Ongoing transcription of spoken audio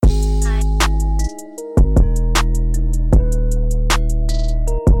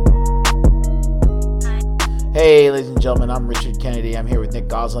Hey, ladies and gentlemen, I'm Richard Kennedy. I'm here with Nick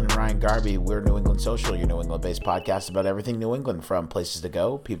Goslin and Ryan Garvey. We're New England Social, your New England-based podcast about everything New England, from places to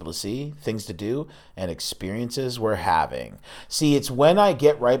go, people to see, things to do, and experiences we're having. See, it's when I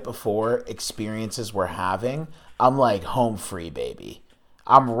get right before experiences we're having, I'm like home free, baby.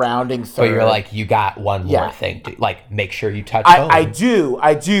 I'm rounding third. But you're like, you got one more thing to, like, make sure you touch home. I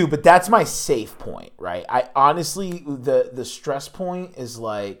do, but that's my safe point, right? I honestly, the stress point is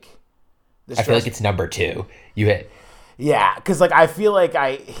like... I feel like it's number two. You hit. Yeah, because like I feel like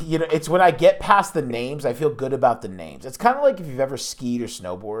it's when I get past the names, I feel good about the names. It's kind of like if you've ever skied or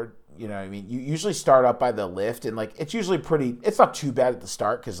snowboard, you know what I mean? You usually start up by the lift, and like it's usually it's not too bad at the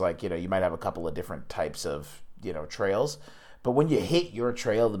start because like, you might have a couple of different types of, trails. But when you hit your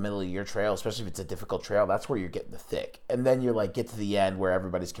trail, the middle of your trail, especially if it's a difficult trail, that's where you're getting the thick. And then you're like, get to the end where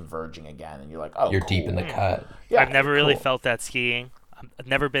everybody's converging again, and you're like, oh, you're cool. deep in the cut. Yeah, I've never really felt that skiing. I've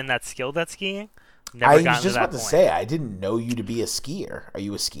never been that skilled at skiing. I was just about to say, I didn't know you to be a skier. Are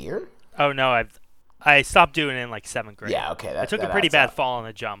you a skier? Oh, no. I stopped doing it in like 7th grade. Yeah, okay. I took a pretty bad fall on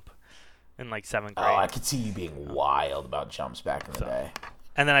a jump in like 7th grade. Oh, I could see you being wild about jumps back in the day.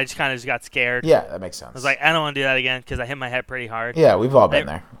 And then I just kind of got scared. Yeah, that makes sense. I was like, I don't want to do that again because I hit my head pretty hard. Yeah, we've all been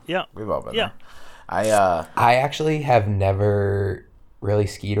there. Yeah. We've all been there. I actually have never really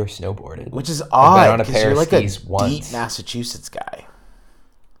skied or snowboarded. Which is odd because you're like a once. deep Massachusetts guy.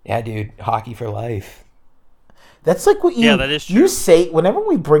 Yeah, dude. Hockey for life. That's like what that is true. You say whenever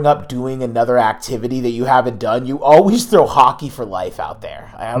we bring up doing another activity that you haven't done, you always throw hockey for life out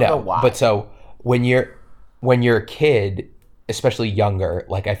there. I don't know why. But so when you're a kid, especially younger,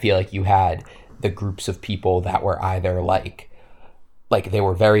 like I feel like you had the groups of people that were either like they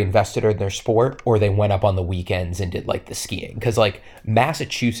were very invested in their sport, or they went up on the weekends and did like the skiing. Because like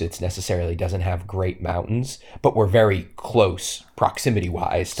Massachusetts necessarily doesn't have great mountains, but we're very close proximity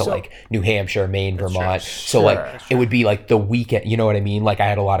wise to like New Hampshire, Maine, Vermont. So like it would be like the weekend. You know what I mean? Like I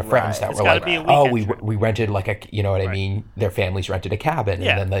had a lot of friends that were like, oh, we rented like a, you know what I mean? Their families rented a cabin,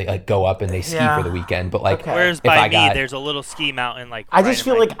 and then they like go up and they ski for the weekend. But like, whereas by me, there's a little ski mountain. Like I just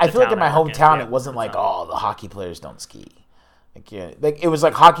feel like in my hometown, it wasn't like, oh, the hockey players don't ski. Like it was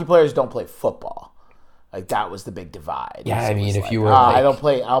like hockey players don't play football. Like that was the big divide. Yeah, I mean, if like, you were, like, I don't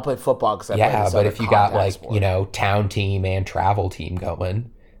play football because I play this but if you got like sport. Town team and travel team going,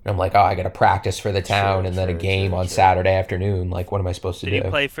 and I'm like, oh, I got to practice for the town and then a game on Saturday afternoon. Like, what am I supposed to do? Did you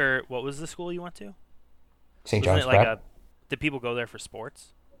play for what was the school you went to? St. John's Prep. Did people go there for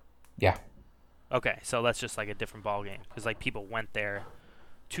sports? Yeah. Okay, so that's just like a different ball game because like people went there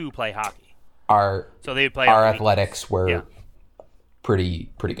to play hockey. So they would play. Our athletics were pretty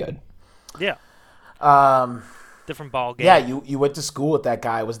good. Yeah. Different ball game. Yeah, you went to school with that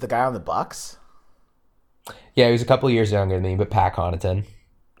guy. Was the guy on the Bucks? Yeah, he was a couple of years younger than me, but Pat Connaughton,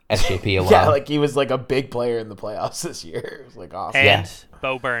 SJP alum. Yeah, like he was like a big player in the playoffs this year. It was like awesome. And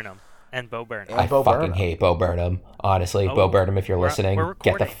Bo Burnham. I fucking hate Bo Burnham. Honestly, Bo Burnham, if you're listening,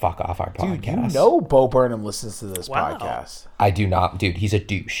 get the fuck off our podcast. Dude, you know Bo Burnham listens to this podcast. I do not, dude. He's a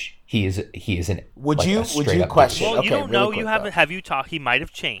douche. He is an. Would you question? Well, okay, you don't know. Quick, you haven't. Have you talked? He might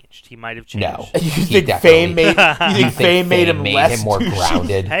have changed. No. You think fame made? Fame made him more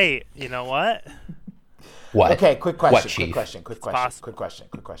grounded? Hey, you know what? What? Okay, quick question. What, Chief? Quick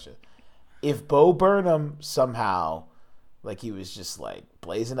question. If Bo Burnham somehow, like he was just like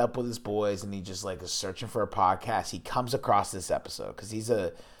blazing up with his boys, and he just like is searching for a podcast, he comes across this episode because he's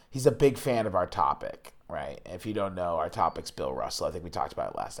a big fan of our topic. Right. If you don't know, our topic's Bill Russell. I think we talked about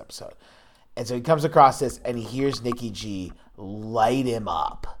it last episode. And so he comes across this and he hears Nikki G light him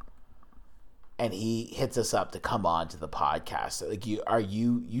up. And he hits us up to come on to the podcast. So, like, are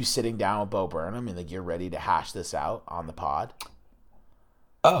you sitting down with Bo Burnham and like you're ready to hash this out on the pod?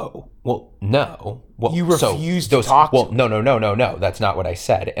 Oh, well, no. Well, you refuse to talk to him. No. That's not what I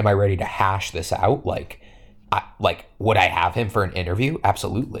said. Am I ready to hash this out? Like would I have him for an interview?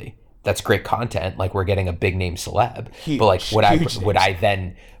 Absolutely. That's great content. Like we're getting a big name celeb. But like would I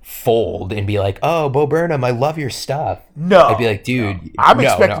then fold and be like, oh, Bo Burnham, I love your stuff? No. I'd be like, dude. No. I'm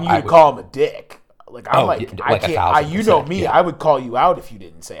expecting you to call him a dick. Like I'm I can't. You know me. Yeah. I would call you out if you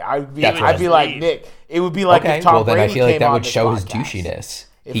didn't say. I'd be like Nick. It would be like if Tom Brady then I feel like that would show his podcast. Douchiness.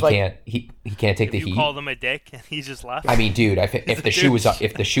 He can't take the heat. You called him a dick and he just left. I mean, dude, if the shoe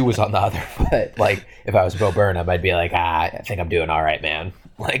was on the other foot, like if I was Bo Burnham, I'd be like, I think I'm doing all right, man.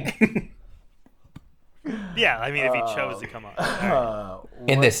 Like, yeah, I mean, if he chose to come on.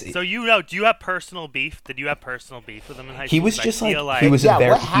 So do you have personal beef? Did you have personal beef with him in high school? He was just like,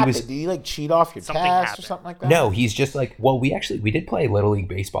 what happened? Did he like cheat off your test or something like that? No, he's just like, well, we did play Little League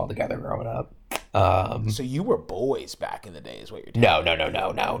Baseball together growing up. So you were boys back in the day, is what you're telling me?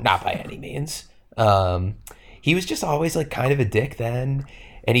 No, not by any means. he was just always like kind of a dick then,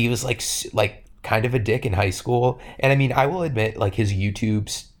 and he was like kind of a dick in high school. And I mean, I will admit, like his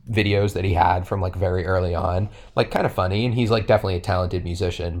YouTube videos that he had from like very early on, like kind of funny, and he's like definitely a talented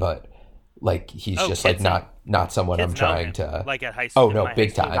musician, but like he's just like not someone I'm trying to like at high school. Oh no,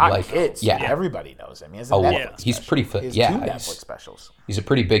 big time. Not like kids. yeah, everybody knows him. He has a Netflix special. He's pretty He has 2 Netflix specials. He's a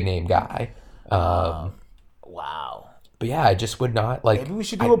pretty big name guy. Wow. But yeah, I just would not like. Maybe we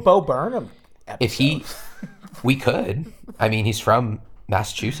should do a Bo Burnham episode. We could. I mean, he's from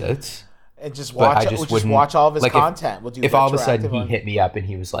Massachusetts. And just watch all of his content. We'll do if all of a sudden he hit me up and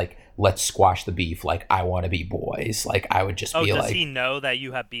he was like, "Let's squash the beef. Like, I want to be boys." Like, I would just be like, does he know that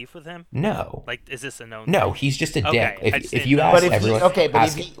you have beef with him? No. Like, is this a known? No, thing? He's just a dick. Okay, If you ask everyone,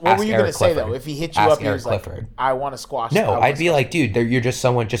 what were you going to say though? If he hit you up, he was like, "I want to squash." No, I'd be like, dude, you're just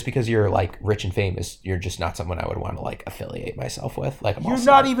someone. Just because you're like rich and famous, you're just not someone I would want to like affiliate myself with. Like, you're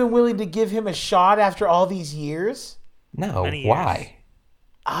not even willing to give him a shot after all these years. No, why?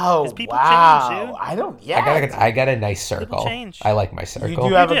 Oh, wow! Change, I don't. Yeah, I got a nice circle. I like my circle. You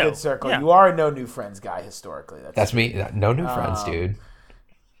do have a good circle. Yeah. You are a no new friends guy historically. That's me. No new friends, dude.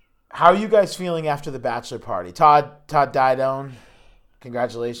 How are you guys feeling after the bachelor party? Todd Didone,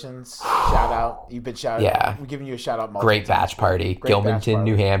 congratulations! Shout out. You've been shouted. Yeah, we're giving you a shout out. Great batch party. Gilmanton,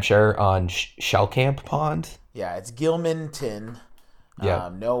 New Hampshire, on Shell Camp Pond. Yeah, it's Gilmanton.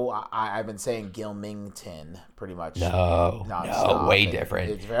 Yeah. I've been saying Gilmington pretty much. No, way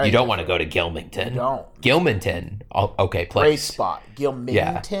different. You don't want to go to Gilmington. You don't. Gilmanton. Okay, place. Great spot. Gilmington.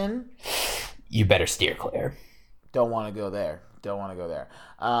 Yeah. You better steer clear. Don't want to go there.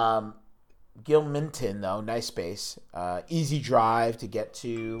 Gilmanton, though, nice space. Easy drive to get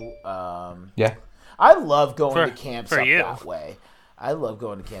to. Yeah. I love going to camps up that way. I love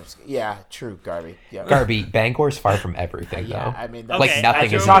going to camps. Yeah, true, Garby. Yeah. Garby, Bangor's far from everything, though. Yeah, I mean, like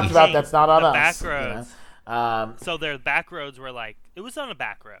nothing is talked about. That's not on us. Back roads. You know? So their back roads were like, it was on a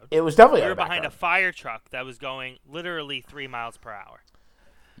back road. It was definitely. We were behind a fire truck that was going literally 3 miles per hour.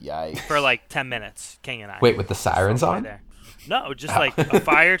 Yikes! For like 10 minutes, King and I. Wait, with the sirens on? No, just like a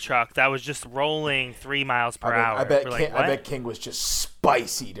fire truck that was just rolling 3 miles per hour. I bet King was just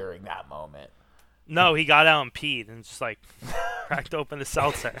spicy during that moment. No, he got out and peed and just like cracked open the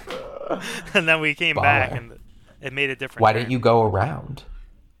seltzer. And then we came back and it made a difference. Why didn't you go around?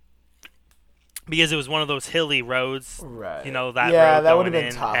 Because it was one of those hilly roads. Right. You know, that road that would have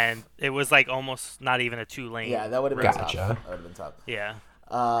been tough. And it was like almost not even a 2-lane. Yeah, that would have been tough. That would have been tough. Yeah.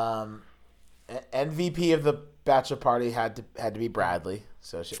 MVP of the bachelor party had to be Bradley.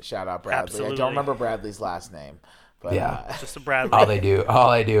 So shout out Bradley. Absolutely. I don't remember Bradley's last name. But, yeah, just a Bradley. All they do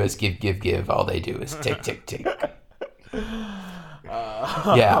is give. All they do is tick.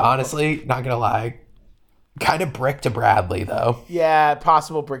 Yeah, honestly, not gonna lie, kind of brick to Bradley though. Yeah,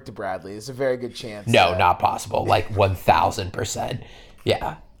 possible brick to Bradley. It's a very good chance. No, not possible. Like 1,000%.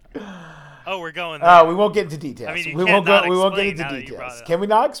 Yeah. Oh, we're going there. Oh, we won't get into details. I mean, we won't get into details. Can we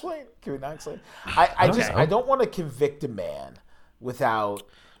not explain? I don't want to convict a man without.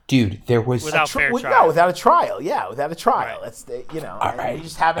 Dude, there was without fair trial. No, without a trial. Yeah, without a trial. Right. That's all right. We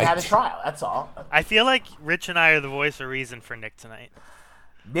just haven't had a trial. That's all. I feel like Rich and I are the voice of reason for Nick tonight.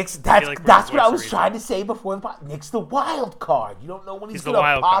 That's what I was trying to say before the podcast. Nick's the wild card. You don't know when he's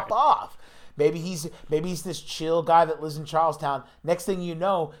gonna pop off. Maybe he's this chill guy that lives in Charlestown. Next thing you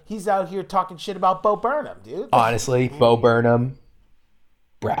know, he's out here talking shit about Bo Burnham, dude. Honestly, Bo Burnham,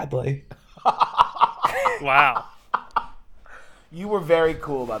 Bradley. Wow. You were very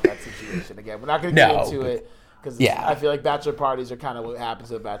cool about that situation. Again, we're not going to get into it because I feel like bachelor parties are kind of what happens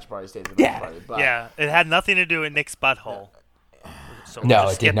at a bachelor party stage of the bachelor party. But yeah, it had nothing to do with Nick's butthole. So no,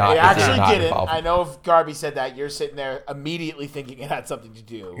 it did not. It actually didn't. I know if Garby said that, you're sitting there immediately thinking it had something to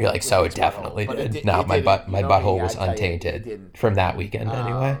do. You're like, so it definitely did. No, my butthole was untainted from that weekend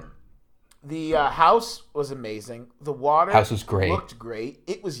anyway. The house was amazing. The water house was great. Looked great.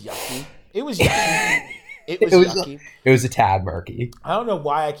 It was yucky. It was yucky. It was yucky. It was a tad murky. I don't know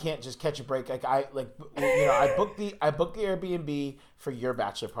why I can't just catch a break. I booked the Airbnb for your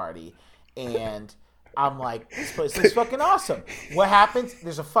bachelor party, and I'm like, this place looks fucking awesome. What happens?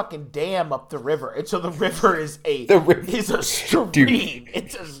 There's a fucking dam up the river, and so the river is a stream. Dude.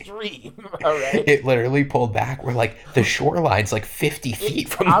 It's a stream. All right. It literally pulled back. We're like, the shoreline's like 50 feet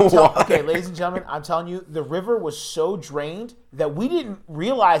from the water. Okay, ladies and gentlemen, I'm telling you, the river was so drained that we didn't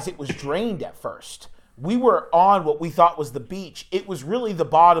realize it was drained at first. We were on what we thought was the beach. It was really the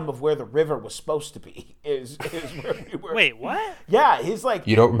bottom of where the river was supposed to be. Is where we were. Wait, what? Yeah, he's like.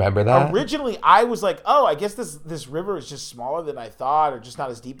 You don't remember that? Originally, I was like, oh, I guess this river is just smaller than I thought, or just not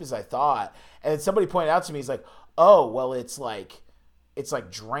as deep as I thought. And then somebody pointed out to me, he's like, oh, well, it's it's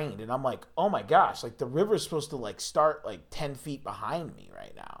like drained, and I'm like, oh my gosh, like the river's supposed to like start like 10 feet behind me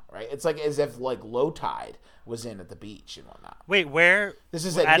right now, right? It's like as if like low tide was in at the beach and whatnot. Wait, where? This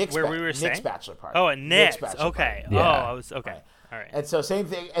is at Nick's, where we were Nick's staying? bachelor party. Oh, at Nick's. bachelor Okay. party. Yeah. Oh, I was okay. Right. All right. And so same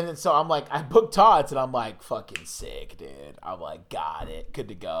thing, and then so I'm like, I booked Todd's, and I'm like, fucking sick, dude. I'm like, got it, good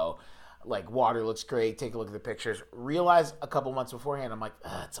to go. Like, water looks great. Take a look at the pictures. Realize a couple months beforehand, I'm like,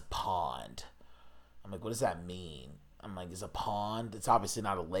 it's a pond. I'm like, what does that mean? I'm like, is a pond? It's obviously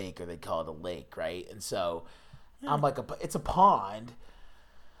not a lake, or they call it a lake, right? And so I'm like, it's a pond.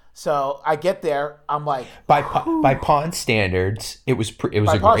 So I get there. I'm like, By pond standards, it was by a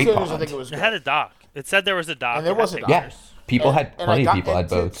pond great standards, pond. I think it was It good. had a dock. It said there was a dock. And there It had was a dock. pictures. Yeah, people had plenty of people had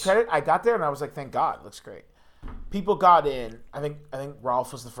to boats. Credit, I got there and I was like, thank God, looks great. People got in. I think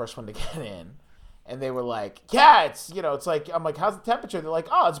Rolf was the first one to get in, and they were like, yeah, it's it's like, I'm like, how's the temperature? They're like,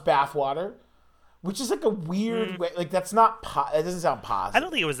 oh, it's bath water, which is like a weird way. Like that's not. It doesn't sound positive. I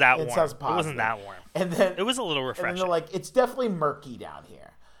don't think it was that warm. sounds It positive. wasn't that warm. And then It was a little and then refreshing. they're like, it's definitely murky down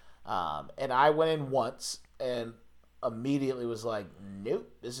here. And I went in once and immediately was like, nope,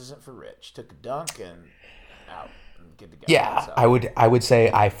 this isn't for Rich. Took a dunk and out. And good to go. Yeah, So, I would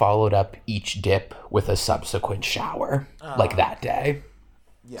say I followed up each dip with a subsequent shower like that day.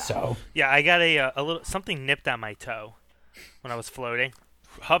 Yeah. So Yeah, I got a little something nipped on my toe when I was floating.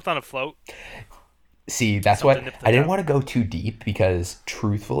 Hopped on a float. see, that's Something what nipped the I didn't toe. want to go too deep because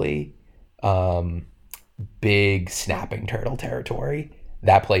truthfully, big snapping turtle territory.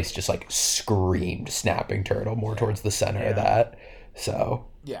 That place just like screamed snapping turtle more towards the center of that. So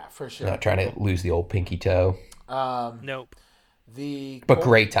Yeah, for sure. not trying to lose the old pinky toe. Nope. But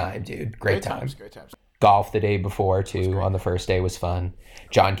great time, dude. Great time. Great times. Golf the day before too on the first day was fun.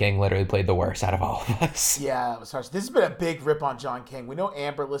 John King literally played the worst out of all of us. Yeah, it was harsh. This has been a big rip on John King. We know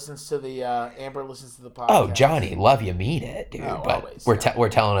Amber listens to the podcast. Oh, Johnny, love you, mean it, dude. Oh, but always, we're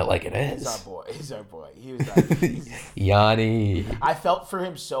telling it like it He's our is. boy. He's our boy. He was like, Yanni. I felt for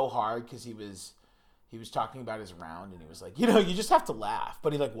him so hard because he was talking about his round and he was like, you just have to laugh,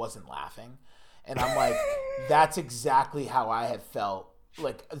 but he like wasn't laughing, and I'm like, that's exactly how I had felt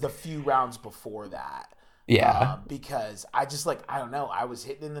like the few rounds before that. Yeah. Because I just like, I don't know, I was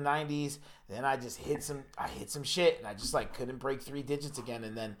hitting in the 90s, then I just hit some shit, and I just like couldn't break 3 digits again,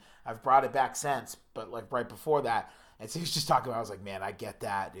 and then I've brought it back since, but like right before that. And so he was just talking about, I was like, man, I get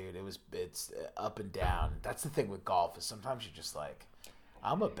that, dude. It's up and down. That's the thing with golf, is sometimes you're just like,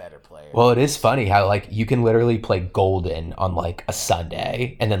 I'm a better player. Well, it is funny how like you can literally play golden on like a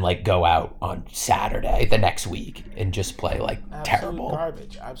Sunday and then like go out on Saturday the next week and just play like terrible.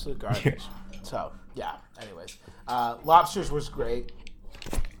 Absolute garbage. So yeah. Anyways, lobsters was great.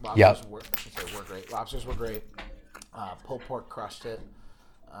 Lobsters were great. Lobsters were great. Pulled pork crushed it.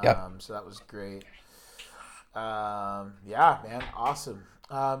 So that was great. Yeah, man, awesome.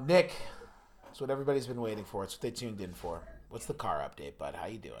 Nick, it's what everybody's been waiting for. It's what they tuned in for. What's the car update, bud? How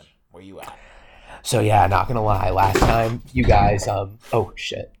you doing? Where you at? So yeah, not gonna lie, last time you guys oh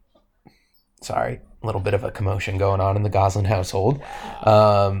shit. Sorry. A little bit of a commotion going on in the Goslin household.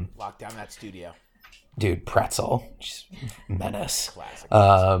 Lock down that studio. Dude, pretzel. Just menace. Classic.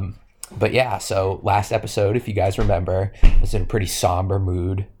 But yeah, so last episode, if you guys remember, I was in a pretty somber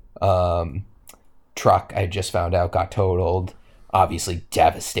mood. Truck I just found out got totaled. Obviously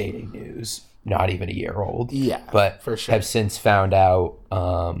devastating news. Not even a year old. Yeah, but for sure. have since found out,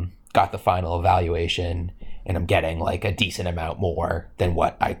 got the final evaluation, and I'm getting like a decent amount more than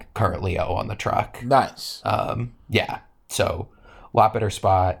what I currently owe on the truck. Nice. Yeah, so a lot better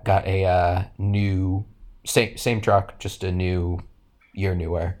spot. Got a new same truck, just a new year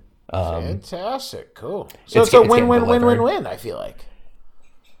newer. Fantastic. Cool. So it's it's a getting win. I feel like.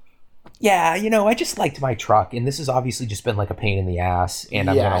 Yeah, I just liked my truck, and this has obviously just been like a pain in the ass, and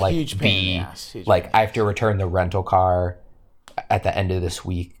I'm gonna like huge pain in the be ass. Huge like pain. I have to return the rental car at the end of this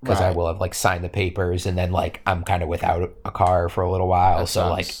week because I Right. will have like signed the papers, and then like I'm kind of without a car for a little while. That So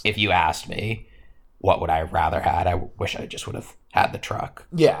like sucks. if you asked me what would I have rather had, I wish I just would have had the truck.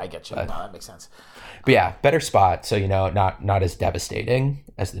 Yeah, I get you. No, that makes sense. But yeah, better spot. So not as devastating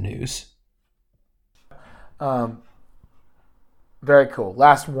as the news. Very cool.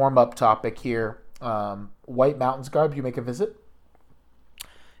 Last warm-up topic here. White Mountains Garb, you make a visit?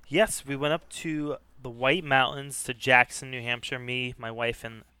 Yes, we went up to the White Mountains to Jackson, New Hampshire. Me, my wife,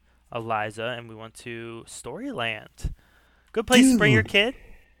 and Eliza, and we went to Storyland. Good place to bring your Dude. kid.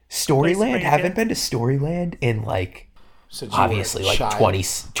 Storyland, bring your haven't kid. been to Storyland in like Since you were obviously a like child.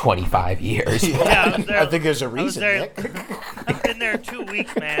 25 years. Yeah, I was there. I think there's a I was reason, there. Nick. I've been there 2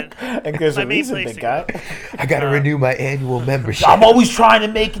 weeks, man. I think there's My a main reason, place big to guy. go. I gotta renew my annual membership. I'm always trying to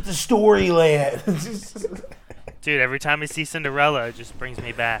make it to Storyland. Dude, every time I see Cinderella, it just brings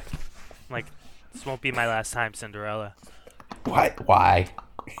me back. Like, this won't be my last time, Cinderella. What? Why?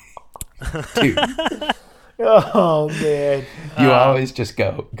 Dude, Oh man. you always just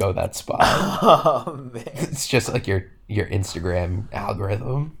go that spot. Oh man. It's just like your Instagram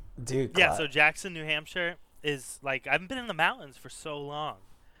algorithm. Dude. Yeah, so Jackson, New Hampshire is like, I haven't been in the mountains for so long.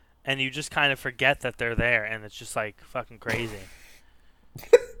 And you just kind of forget that they're there, and it's just like fucking crazy.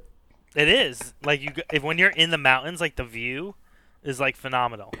 It is. Like, when you're in the mountains, like, the view is like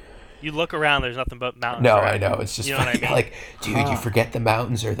phenomenal. You look around, there's nothing but mountains. No, around I know. you. It's just You know what I funny. mean? Like, dude, you forget the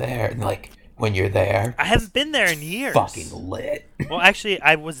mountains are there, and like when you're there, I haven't been there in years. fucking lit. Well, actually,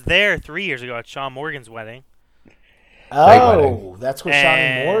 I was there 3 years ago at Sean Morgan's wedding. Oh, that's what Shawnee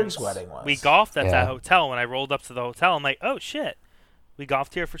And Morg's wedding was. we golfed at Yeah. that hotel. When I rolled up to the hotel, I'm like, oh shit, we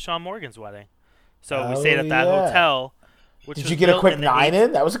golfed here for Sean Morgan's wedding. So we stayed at that yeah. hotel. Which Did was you get a built quick in the 9 eight-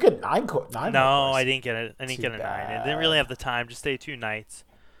 in? That was a good 9 nine. No, I didn't get it. I didn't Too get a 9. I bad. didn't really have the time to stay 2 nights.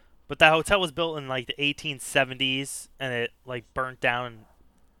 But that hotel was built in like the 1870s, and it like burnt down in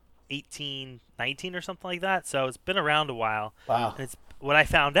 1819 or something like that. So it's been around a while. Wow. And it's what I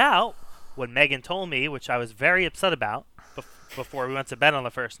found out when Megan told me, which I was very upset about before we went to bed on the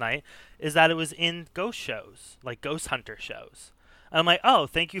first night, is that it was in ghost shows, like ghost hunter shows. And I'm like, oh,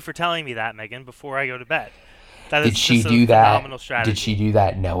 thank you for telling me that, Megan, before I go to bed. That Did is she just a do that? phenomenal strategy. Did she do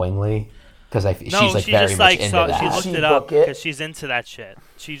that knowingly? Because No, she's like she very just much like into saw, that. she looked She it up book it? because she's into that shit.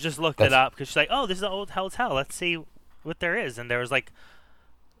 She just looked it That's- up because she's like, oh, this is an old hotel. Let's see what there is. And there was like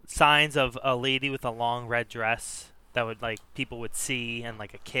signs of a lady with a long red dress that would like people would see, and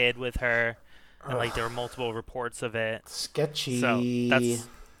like a kid with her, and like there were multiple reports of it. Sketchy. So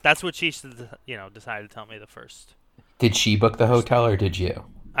that's what she decided to tell me the first. Did she book the hotel or did you?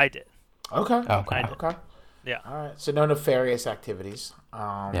 I did. Okay. Okay. Okay. Yeah. All right. So no nefarious activities.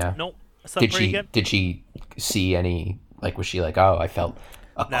 Yeah. Nope. Slept pretty good. Did she see any? Like, was she like, oh, I felt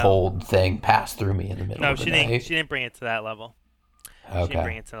a No. cold thing pass through me in the middle No, of the she night? didn't. She didn't bring it to that level. She didn't bring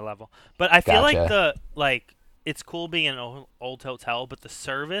Okay. it to the level. But I feel Gotcha. like it's cool being in an old hotel, but the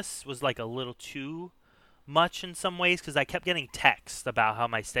service was like a little too much in some ways because I kept getting texts about how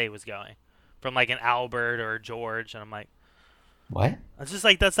my stay was going from like an Albert or a George, and I'm like, What? it's just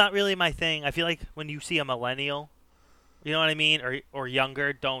like that's not really my thing. I feel like when you see a millennial, you know what I mean, or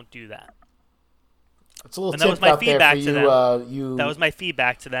younger, don't do that. It's a little And that was tip my out there feedback for to you. them. You That was my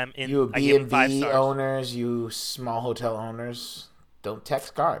feedback to them. you I gave them 5 B&B stars. owners, you small hotel owners. Don't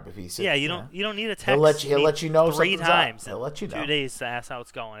text Garb if he says. Yeah, you don't need a text. He'll let you. He'll me let you know 3 something's up. times. He'll let you know. 2 days to ask how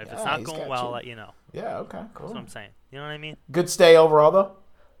it's going. If it's Yeah, not he's going got well, you. I'll let you know. Yeah. Okay. Cool. That's what I'm saying. You know what I mean? Good stay overall, though.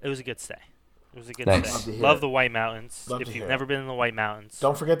 It was a good stay. It was a good Nice. stay. Love to hear Love it. the White Mountains. Love to If hear you've it. never been in the White Mountains,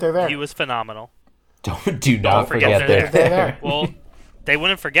 Don't forget they're there. view was phenomenal. Do not forget forget they're they're there. there. Well, they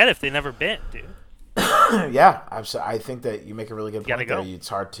wouldn't forget if they never been, dude. Yeah, I think that you make a really good Gotta point there. go. It's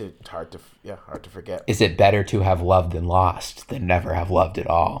hard to forget. Is it better to have loved and lost than never have loved at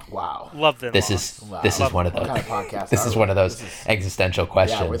all? Wow. Love them. This lost. is Wow. this is Love one of what those. kind of podcast This are is we? one of those This is- existential Yeah, we're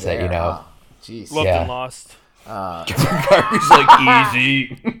questions that there. you know. Huh? Jeez. Loved Yeah. and lost. Garber's like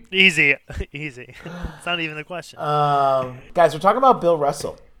easy. Easy, easy. It's not even a question. Guys, we're talking about Bill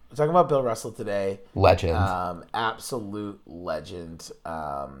Russell. We're talking about Bill Russell today. Legend. Absolute legend.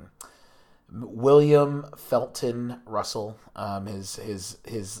 William Felton Russell,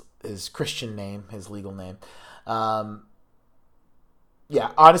 his Christian name, his legal name.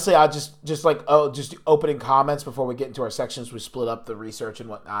 Yeah, honestly, I'll just opening comments before we get into our sections. We split up the research and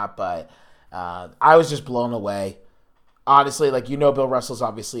whatnot, but I was just blown away. Honestly, Bill Russell's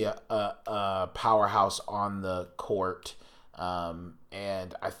obviously a powerhouse on the court.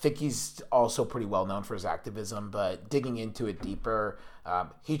 And I think he's also pretty well known for his activism, but digging into it deeper,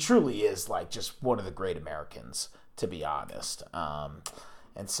 he truly is just one of the great Americans, to be honest.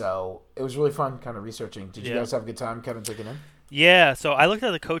 And so it was really fun kind of researching. Did you guys have a good time kind of digging in? Yeah, so I looked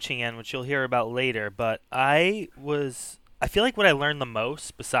at the coaching end, which you'll hear about later, but I feel like what I learned the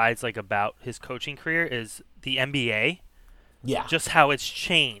most, besides about his coaching career, is the NBA. Yeah. Just how it's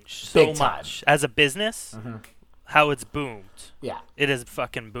changed so Big time. much as a business. How it's boomed. Yeah. It has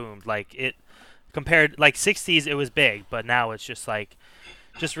fucking boomed. Compared 60s it was big, but now it's just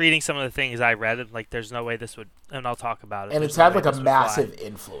reading some of the things I read, there's no way this would, and I'll talk about it. And there's it's no had way a this would massive fly.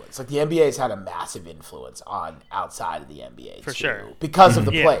 influence. The NBA's had a massive influence on outside of the NBA For too, sure. because of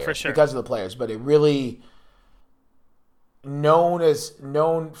the Yeah, players. for sure. Because of the players, but it really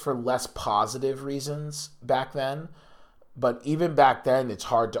known for less positive reasons back then. But even back then, it's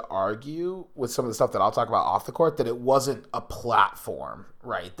hard to argue with some of the stuff that I'll talk about off the court that it wasn't a platform,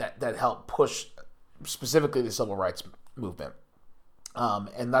 right, that helped push specifically the civil rights movement.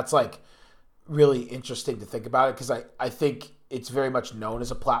 And that's really interesting to think about it because I think it's very much known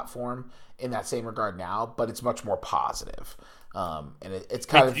as a platform in that same regard now, but it's much more positive. And it's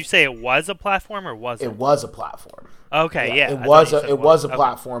kind of. Did you say it was a platform or wasn't? It was a platform. Okay, yeah. It was a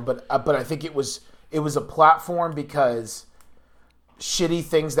platform, but I think it was a platform because shitty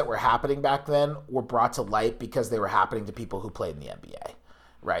things that were happening back then were brought to light because they were happening to people who played in the NBA,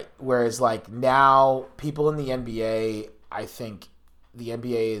 right? Whereas like now, people in the NBA, I think the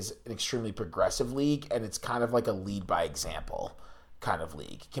NBA is an extremely progressive league, and it's kind of like a lead by example kind of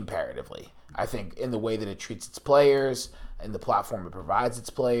league comparatively. I think in the way that it treats its players and the platform it provides its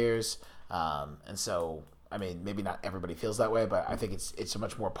players, and so. I mean, maybe not everybody feels that way, but I think it's a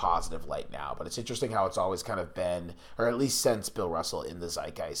much more positive light now. But it's interesting how it's always kind of been, or at least since Bill Russell, in the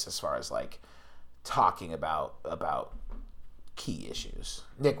zeitgeist as far as like talking about key issues.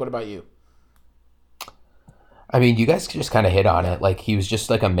 Nick, what about you? I mean, you guys just kind of hit on it. Like, he was just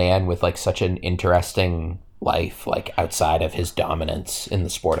like a man with like such an interesting life, like outside of his dominance in the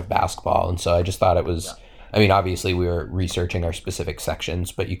sport of basketball. And so I just thought it was, I mean, obviously we were researching our specific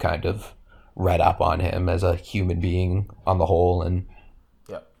sections, but you kind of read up on him as a human being on the whole, and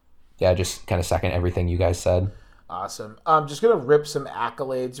yeah, just kind of second everything you guys said. Awesome. I'm just gonna rip some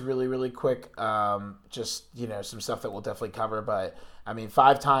accolades really quick. Just some stuff that we'll definitely cover, but I mean,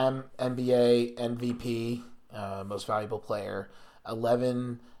 5-time NBA MVP, most valuable player,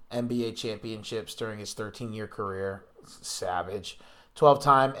 11 NBA championships during his 13-year career, savage.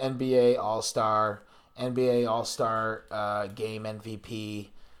 12-time NBA All-Star, NBA All-Star Game MVP.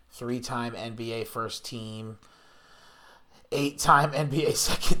 3-time NBA first team, 8-time NBA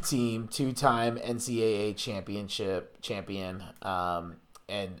second team, 2-time NCAA champion.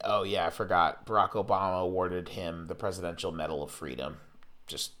 And I forgot, Barack Obama awarded him the Presidential Medal of Freedom.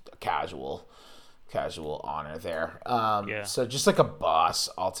 Just a casual honor there. So just like a boss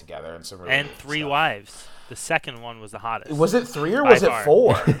altogether, and some really and 3 wives. The second one was the hottest. Was it 3 or was it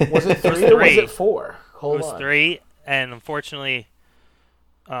 4? Was it 3 or was it 4? It was 3, and unfortunately.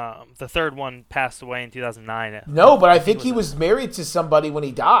 The third one passed away in 2009. No, but I think he was married to somebody when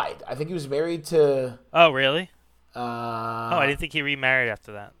he died. I think he was married to... Oh, really? I didn't think he remarried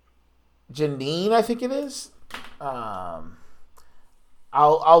after that. Janine, I think it is. I'll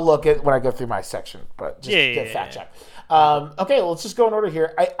look at when I go through my section, but just get fact check. Okay, well, let's just go in order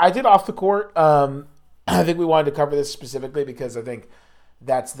here. I did off the court. I think we wanted to cover this specifically because I think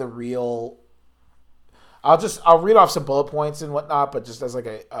that's the real... I'll read off some bullet points and whatnot, but just as like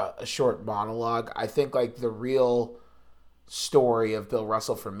a short monologue, I think like the real story of Bill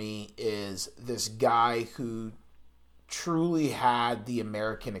Russell for me is this guy who truly had the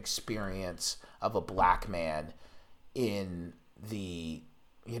American experience of a black man in the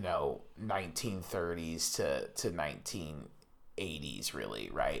 1930s to 1980s,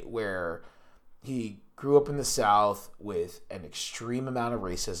 really, right? Where he grew up in the South with an extreme amount of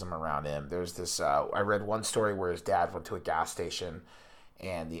racism around him. There's this, I read one story where his dad went to a gas station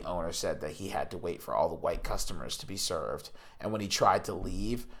and the owner said that he had to wait for all the white customers to be served. And when he tried to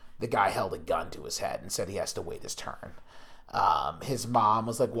leave, the guy held a gun to his head and said he has to wait his turn. His mom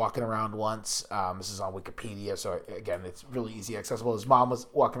was like walking around once. This is on Wikipedia, so again, it's really easy accessible. His mom was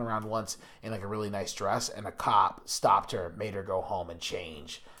walking around once in like a really nice dress, and a cop stopped her, made her go home and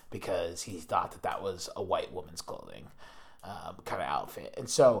change, because he thought that was a white woman's clothing kind of outfit. And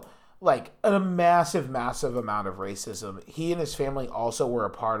so, like, a massive amount of racism. He and his family also were a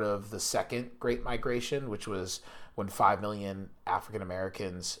part of the second Great Migration, which was when 5 million African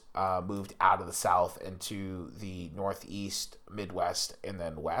Americans moved out of the South into the Northeast, Midwest, and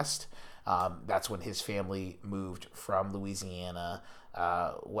then West. That's when his family moved from Louisiana,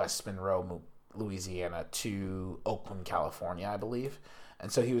 West Monroe, Louisiana, to Oakland, California, I believe.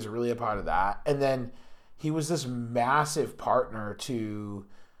 And so he was really a part of that. And then he was this massive partner to,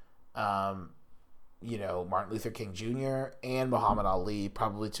 Martin Luther King Jr. and Muhammad Ali,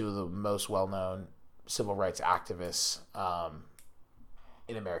 probably two of the most well-known civil rights activists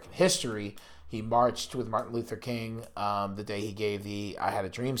in American history. He marched with Martin Luther King the day he gave the I Had a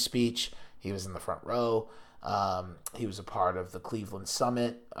Dream speech. He was in the front row. He was a part of the Cleveland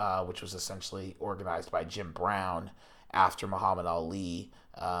Summit, which was essentially organized by Jim Brown after Muhammad Ali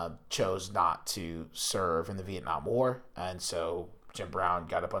chose not to serve in the Vietnam War. And so Jim Brown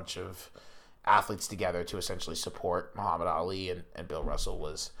got a bunch of athletes together to essentially support Muhammad Ali, and Bill Russell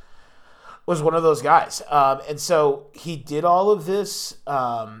was one of those guys. And so he did all of this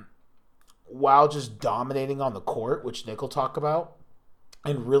while just dominating on the court, which Nick will talk about,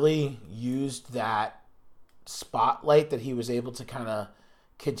 and really used that spotlight that he was able to kind of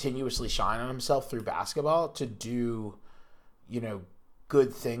continuously shine on himself through basketball to do,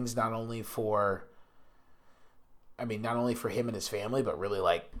 good things, not only for him and his family, but really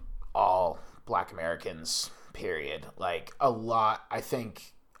like all Black Americans, period. Like a lot, I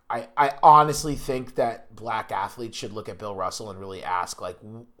honestly think that Black athletes should look at Bill Russell and really ask, like,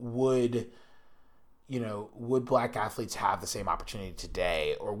 would Black athletes have the same opportunity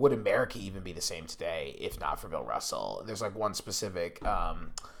today, or would America even be the same today if not for Bill Russell? There's like one specific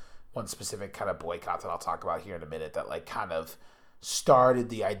kind of boycott that I'll talk about here in a minute that like kind of started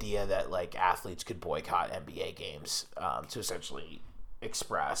the idea that like athletes could boycott NBA games to essentially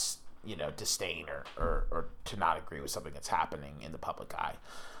express, disdain or to not agree with something that's happening in the public eye.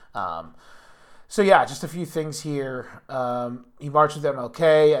 So yeah, just a few things here. He marched with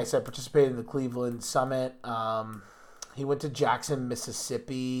MLK. I said participated in the Cleveland Summit. He went to Jackson,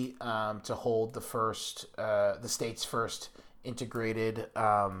 Mississippi, to hold the state's first integrated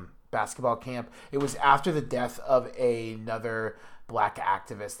basketball camp. It was after the death of another Black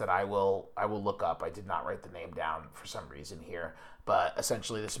activist that I will look up. I did not write the name down for some reason here, but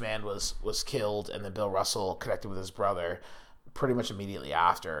essentially this man was killed, and then Bill Russell connected with his brother pretty much immediately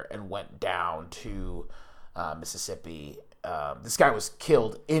after and went down to Mississippi. This guy was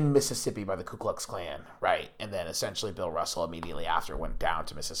killed in Mississippi by the Ku Klux Klan, right? And then essentially Bill Russell immediately after went down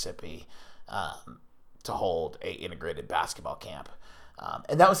to Mississippi to hold a integrated basketball camp.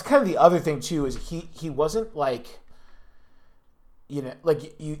 And that was kind of the other thing too, is he wasn't like,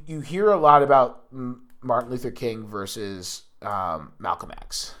 like you hear a lot about Martin Luther King versus Malcolm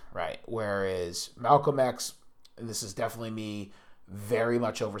X, right? Whereas Malcolm X, and this is definitely me very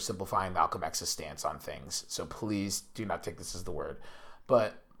much oversimplifying Malcolm X's stance on things, so please do not take this as the word,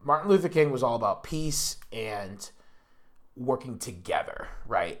 but Martin Luther King was all about peace and working together,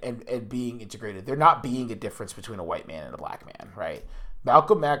 right? And being integrated. There not being a difference between a white man and a Black man, right?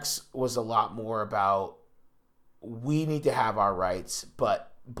 Malcolm X was a lot more about, we need to have our rights,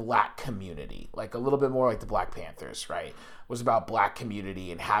 but Black community, like a little bit more like the Black Panthers, right? Was about Black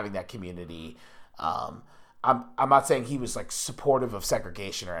community and having that community. I'm not saying he was like supportive of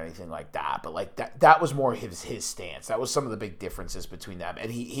segregation or anything like that, but like that was more his stance. That was some of the big differences between them.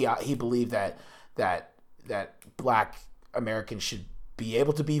 And he believed that Black Americans should be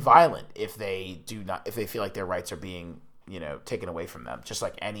able to be violent if they feel like their rights are being, taken away from them, just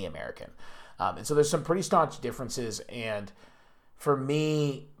like any American. And so there's some pretty staunch differences. And for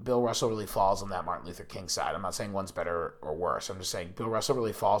me, Bill Russell really falls on that Martin Luther King side. I'm not saying one's better or worse. I'm just saying Bill Russell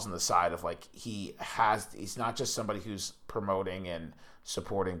really falls on the side of like, he's not just somebody who's promoting and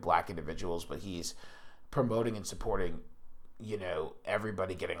supporting Black individuals, but he's promoting and supporting,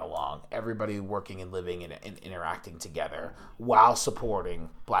 everybody getting along, everybody working and living and interacting together while supporting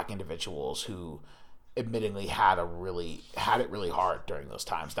Black individuals who admittingly had it really hard during those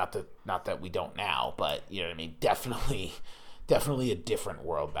times. Not that we don't now, but you know what I mean? Definitely a different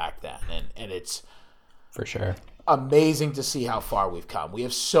world back then. And it's for sure amazing to see how far we've come. We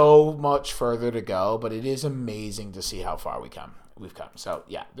have so much further to go, but it is amazing to see how far we've come. So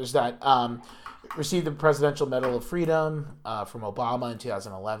yeah, there's that. Received the Presidential Medal of Freedom from Obama in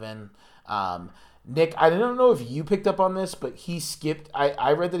 2011. Nick, I don't know if you picked up on this, but he skipped.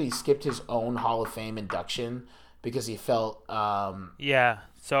 I read that he skipped his own Hall of Fame induction because he felt. Yeah.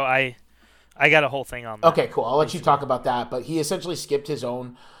 So I got a whole thing on that. Okay, cool. I'll let you talk about that. But he essentially skipped his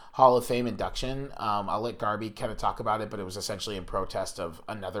own Hall of Fame induction. I'll let Garby kind of talk about it, but it was essentially in protest of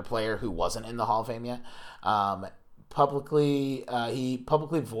another player who wasn't in the Hall of Fame yet. He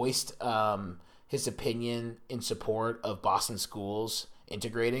publicly voiced his opinion in support of Boston schools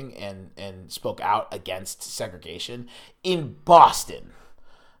integrating and spoke out against segregation in Boston,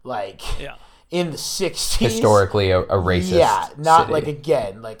 in the 60s. Historically a racist city. Like,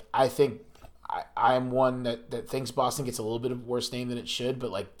 again, like I think I'm one that thinks Boston gets a little bit of worse name than it should,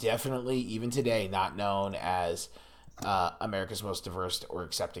 but like definitely even today not known as America's most diverse or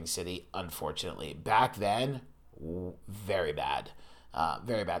accepting city, unfortunately. Back then, very bad.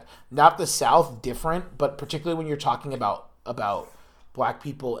 Very bad. Not the South, different, but particularly when you're talking about Black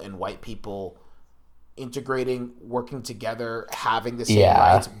people and white people integrating, working together, having the same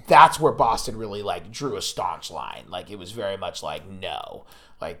rights. That's where Boston really like drew a staunch line. Like it was very much like, no,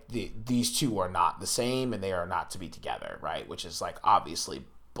 like these two are not the same and they are not to be together, right? Which is like obviously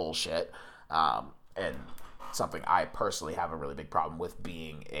bullshit, and something I personally have a really big problem with,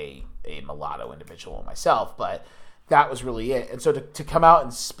 being a mulatto individual myself. But that was really it. And so to come out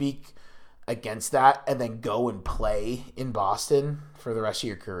and speak against that and then go and play in Boston for the rest of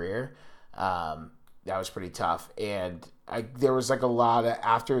your career, that was pretty tough. And there was like a lot of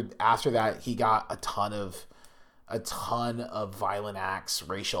after that he got a ton of violent acts,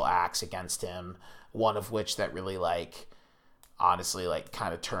 racial acts against him, one of which that really like honestly like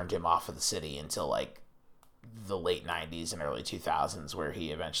kind of turned him off of the city until like the late 90s and early 2000s, where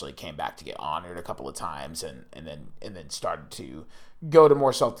he eventually came back to get honored a couple of times and then started to go to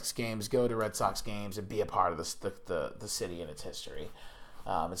more Celtics games, go to Red Sox games, and be a part of the city and its history.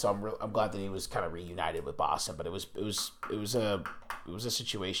 And so I'm glad that he was kind of reunited with Boston, but it was a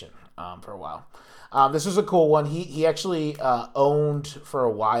situation for a while. This was a cool one. He actually owned for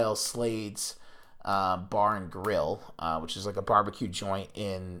a while Slade's Bar and Grill, which is like a barbecue joint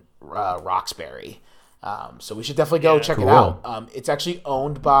in Roxbury. So we should definitely go check it out. It's actually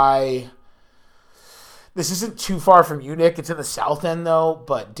owned by. This isn't too far from you, Nick. It's in the South End, though,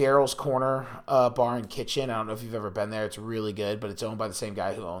 but Daryl's Corner Bar and Kitchen. I don't know if you've ever been there. It's really good, but it's owned by the same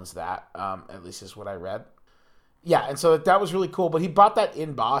guy who owns that, at least is what I read. Yeah, and so that was really cool, but he bought that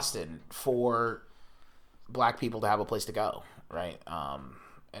in Boston for black people to have a place to go, right,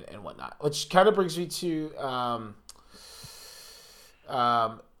 and whatnot. Which kind of brings me to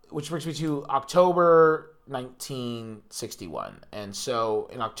October 1961. And so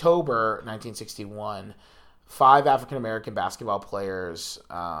in October 1961, 5 African-American basketball players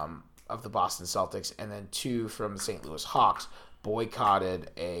of the Boston Celtics and then 2 from the St. Louis Hawks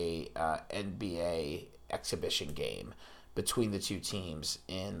boycotted a NBA exhibition game between the two teams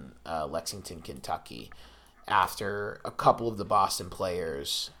in Lexington, Kentucky, after a couple of the Boston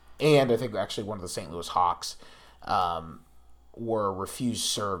players and I think actually one of the St. Louis Hawks were refused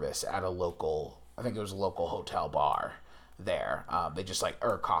service at a local, I think it was a local hotel bar there. They just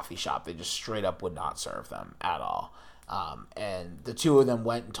or a coffee shop. They just straight up would not serve them at all. And the 2 of them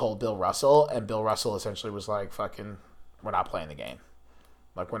went and told Bill Russell, and Bill Russell essentially was like, fucking, we're not playing the game.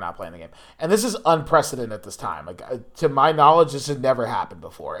 Like, we're not playing the game. And this is unprecedented at this time. Like, to my knowledge, this had never happened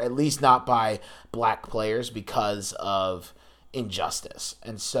before, at least not by black players because of injustice.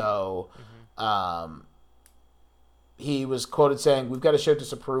 And so, he was quoted saying, "We've got to show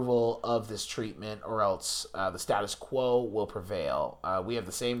disapproval of this treatment or else the status quo will prevail. We have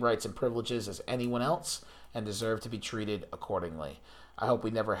the same rights and privileges as anyone else and deserve to be treated accordingly. I hope we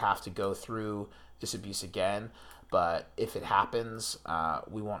never have to go through this abuse again, but if it happens,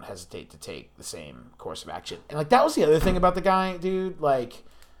 we won't hesitate to take the same course of action." And like that was the other thing about the guy, dude. Like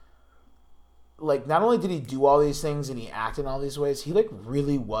not only did he do all these things and he acted in all these ways, he like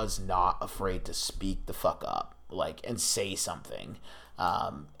really was not afraid to speak the fuck up. Like, and say something,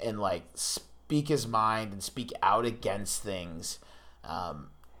 and like speak his mind and speak out against things.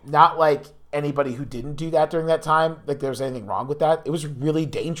 Not like anybody who didn't do that during that time, like there was anything wrong with that. It was really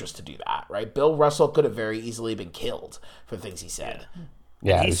dangerous to do that, right? Bill Russell could have very easily been killed for the things he said.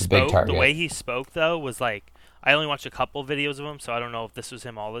 Yeah, it was a big target. The way he spoke, though, was like, I only watched a couple videos of him, so I don't know if this was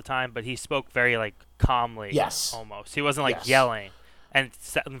him all the time, but he spoke very like calmly. Yes. Almost. He wasn't like yelling, and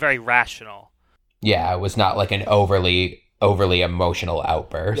very rational. Yeah, it was not like an overly emotional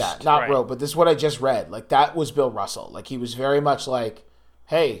outburst. Yeah, not wrote, but this is what I just read. Like, that was Bill Russell. Like, he was very much like,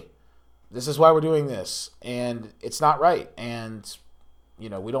 hey, this is why we're doing this, and it's not right, and, you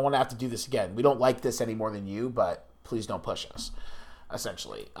know, we don't want to have to do this again. We don't like this any more than you, but please don't push us,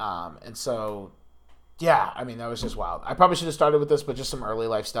 essentially. And so, yeah, I mean, that was just wild. I probably should have started with this, but just some early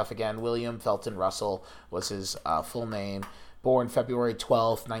life stuff again. William Felton Russell was his full name. Born February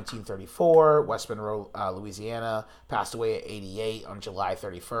 12th, 1934, West Monroe, Louisiana. Passed away at 88 on July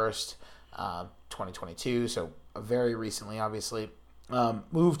 31st, 2022. So very recently, obviously.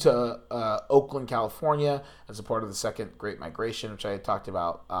 Moved to Oakland, California as a part of the Second Great Migration, which I had talked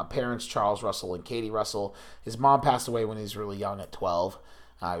about. Parents, Charles Russell and Katie Russell. His mom passed away when he was really young at 12.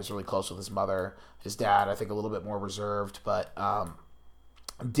 He was really close with his mother. His dad, I think, a little bit more reserved, but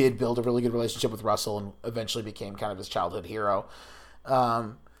did build a really good relationship with Russell and eventually became kind of his childhood hero.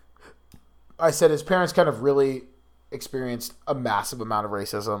 I said his parents kind of really experienced a massive amount of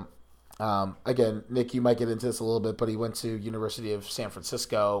racism. Again, Nick, you might get into this a little bit, but he went to University of San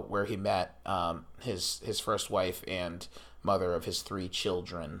Francisco where he met his first wife and mother of his 3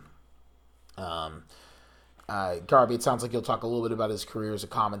 children. Garby, it sounds like you'll talk a little bit about his career as a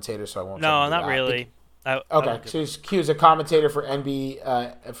commentator, so I won't. No, not really. Okay, so he was a commentator for the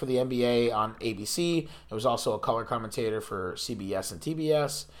NBA on ABC. He was also a color commentator for CBS and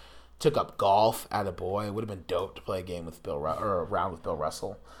TBS. Took up golf at a boy. It would have been dope to play a game with or a round with Bill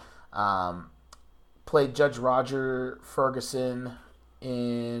Russell. Played Judge Roger Ferguson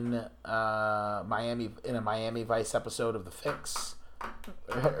in a Miami Vice episode of The Fix.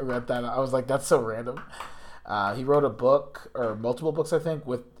 I read that. I was like, that's so random. He wrote a book, or multiple books, I think,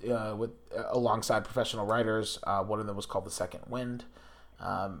 with alongside professional writers. One of them was called The Second Wind.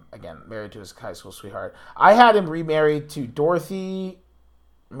 Again, married to his high school sweetheart. I had him remarried to Dorothy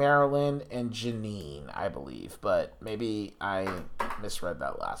Marilyn, and Janine, I believe. But maybe I misread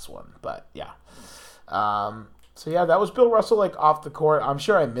that last one. But yeah. So yeah, that was Bill Russell, like, off the court. I'm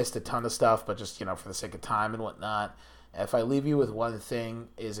sure I missed a ton of stuff, but just, for the sake of time and whatnot. If I leave you with one thing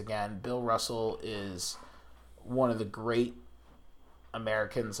is, again, Bill Russell is one of the great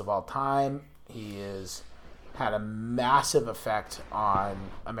Americans of all time. He is had a massive effect on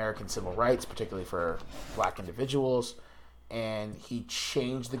American civil rights, particularly for black individuals. And he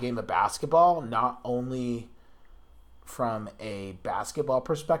changed the game of basketball, not only from a basketball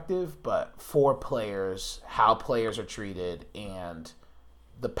perspective, but for players, how players are treated, and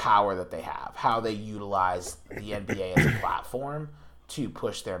the power that they have, how they utilize the NBA as a platform to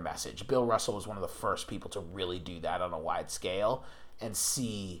push their message. Bill Russell was one of the first people to really do that on a wide scale and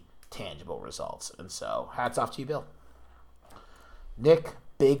see tangible results. And so, hats off to you, Bill. Nick,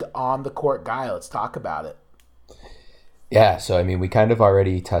 big on the court guy. Let's talk about it. Yeah, so I mean, we kind of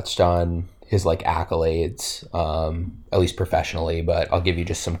already touched on his like accolades, at least professionally, but I'll give you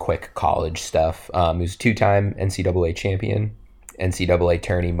just some quick college stuff. He was a 2-time NCAA champion, NCAA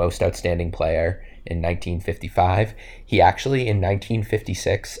tourney most outstanding player in 1955. He actually, in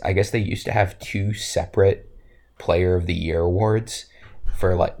 1956, I guess they used to have 2 separate Player of the Year awards,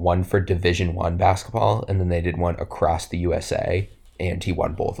 for like one for Division I basketball, and then they did one across the USA, and he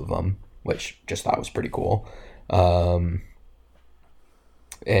won both of them, which just thought was pretty cool.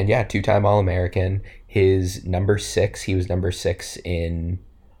 And yeah, 2-time All-American. His number 6, he was number 6 in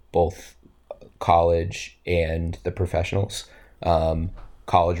both college and the professionals.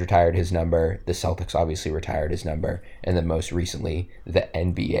 College retired his number. The Celtics obviously retired his number. And then most recently, the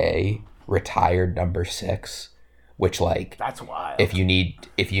NBA retired number 6, which, like, that's wild. If you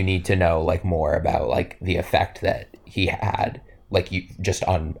need to know like more about like the effect that he had, like, you just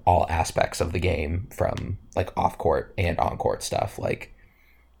on all aspects of the game, from like off court and on court stuff, like,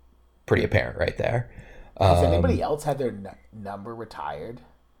 pretty apparent right there. Has anybody else had their number retired?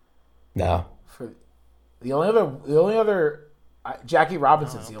 No. For the only other Jackie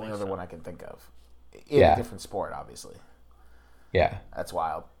Robinson's the only other one I can think of in a different sport, obviously. Yeah, that's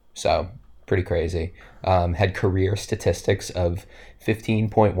wild. So pretty crazy. Had career statistics of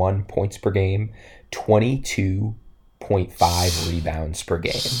 15.1 points per game, 22.5 rebounds per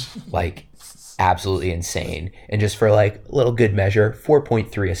game. Like, absolutely insane. And just for like a little good measure,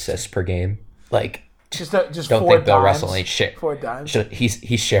 4.3 assists per game. Like, just don't think Bill Russell ain't shit. 4 dimes.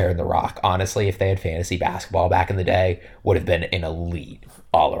 He's sharing the rock. Honestly, if they had fantasy basketball back in the day, would have been an elite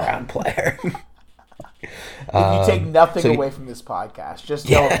all around player. If you take nothing away from this podcast, just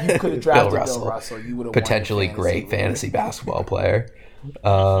know if you could have drafted Bill Russell, you would have potentially won great fantasy basketball player.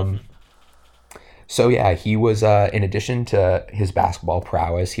 So yeah, he was, in addition to his basketball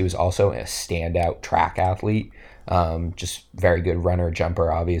prowess, he was also a standout track athlete. Just very good runner,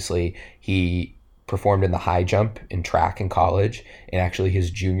 jumper, obviously. He performed in the high jump in track in college, and actually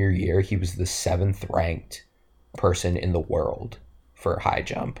his junior year, he was the 7th ranked person in the world for high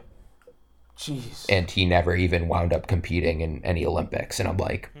jump. Jeez. And he never even wound up competing in any Olympics. And I'm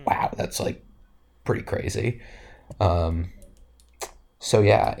like, wow, that's like pretty crazy. So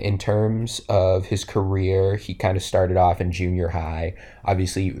yeah, in terms of his career, he kind of started off in junior high,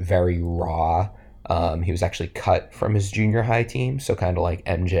 obviously very raw. He was actually cut from his junior high team, so kind of like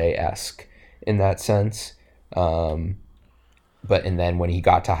MJ-esque in that sense. And then when he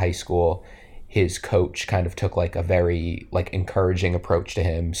got to high school, his coach kind of took like a very like encouraging approach to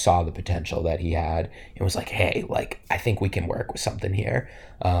him, saw the potential that he had, and was like, hey, like, I think we can work with something here.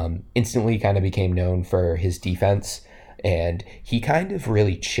 Instantly kind of became known for his defense, and he kind of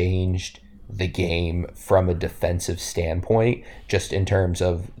really changed the game from a defensive standpoint, just in terms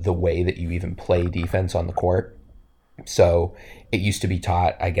of the way that you even play defense on the court. So it used to be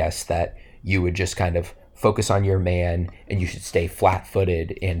taught, I guess, that you would just kind of focus on your man and you should stay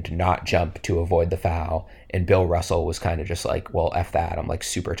flat-footed and not jump to avoid the foul. And Bill Russell was kind of just like, well, F that. I'm like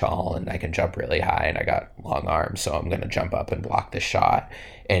super tall and I can jump really high and I got long arms, so I'm going to jump up and block this shot.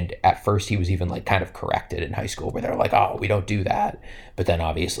 And at first he was even like kind of corrected in high school where they're like, oh, we don't do that. But then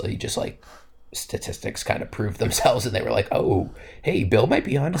obviously just like statistics kind of proved themselves and they were like, oh, hey, Bill might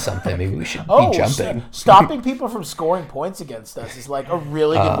be onto something. Maybe we should be jumping. Stopping people from scoring points against us is like a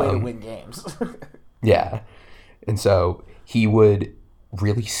really good way to win games. Yeah. And so he would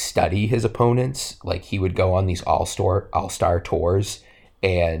really study his opponents. Like, he would go on these all-star tours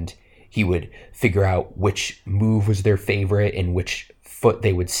and he would figure out which move was their favorite and which foot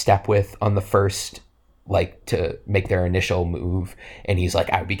they would step with on the first, like, to make their initial move. And he's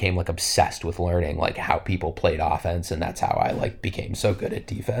like, I became like obsessed with learning like how people played offense, and that's how I like became so good at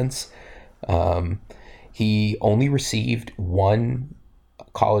defense. He only received one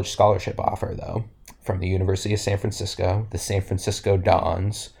college scholarship offer, though, from the University of San Francisco, the San Francisco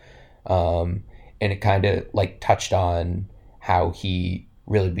Dons. And it kind of like touched on how he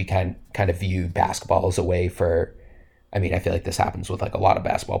really kind of viewed basketball as a way for, I mean, I feel like this happens with like a lot of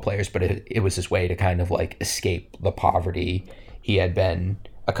basketball players, but it was his way to kind of like escape the poverty he had been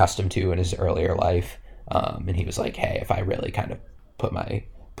accustomed to in his earlier life. And he was like, hey, if I really kind of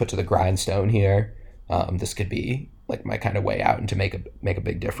put to the grindstone here, this could be like my kind of way out and to make a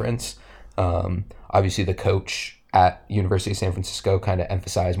big difference. Obviously the coach at University of San Francisco kind of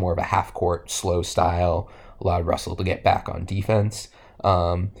emphasized more of a half-court, slow style, allowed Russell to get back on defense.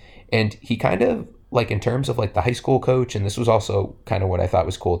 And he kind of, like in terms of like the high school coach, and this was also kind of what I thought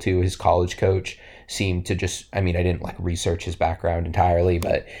was cool too, his college coach seemed to just, I mean, I didn't like research his background entirely,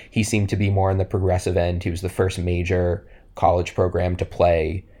 but he seemed to be more on the progressive end. He was the first major college program to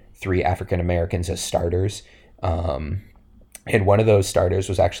play 3 African Americans as starters. And one of those starters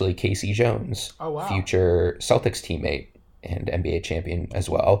was actually Casey Jones, future Celtics teammate and NBA champion as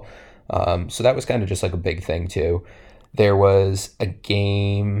well. So that was kind of just like a big thing too. There was a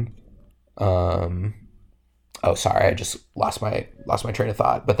game. Oh, sorry, I just lost my train of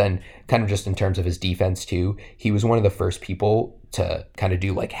thought. But then kind of just in terms of his defense too, he was one of the first people to kind of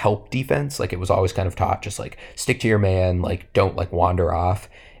do like help defense. Like it was always kind of taught, just like stick to your man, like don't like wander off.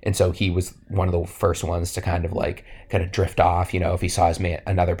 And so he was one of the first ones to kind of drift off, you know, if he saw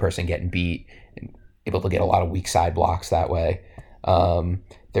another person getting beat, and able to get a lot of weak side blocks that way.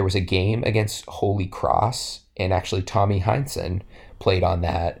 There was a game against Holy Cross, and actually Tommy Heinsohn played on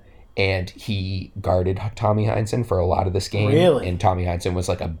that, and he guarded Tommy Heinsohn for a lot of this game. Really? And Tommy Heinsohn was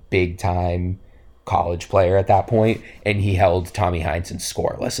like a big time college player at that point, and he held Tommy Heinsohn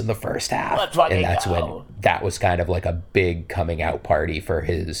scoreless in the first half. And that's when that was kind of like a big coming out party for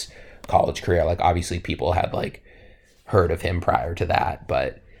his college career. Like obviously people had like heard of him prior to that,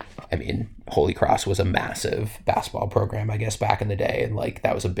 but I mean, Holy Cross was a massive basketball program, I guess, back in the day, and like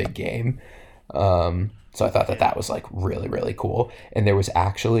that was a big game. So I thought that was like really, really cool. And there was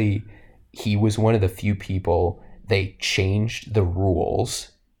actually, he was one of the few people, they changed the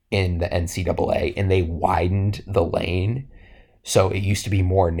rules in the NCAA and they widened the lane. So it used to be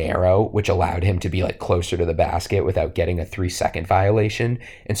more narrow, which allowed him to be like closer to the basket without getting a 3-second violation.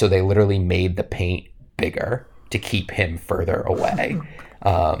 And so they literally made the paint bigger to keep him further away.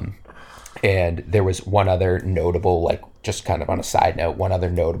 And there was one other notable, like just kind of on a side note, one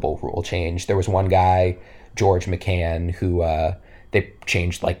other notable rule change. There was one guy, George McCann, who they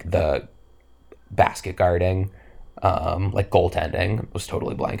changed like the basket guarding, like goaltending, was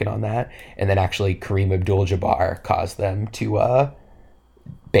totally blanking on that. And then actually Kareem Abdul-Jabbar caused them to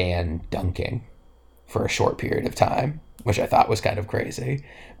ban dunking for a short period of time, which I thought was kind of crazy.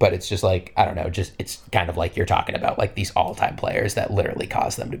 But it's just like, I don't know, just it's kind of like you're talking about like these all-time players that literally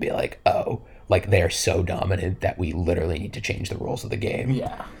cause them to be like, oh, like they're so dominant that we literally need to change the rules of the game.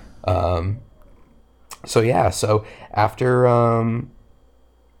 Yeah. So after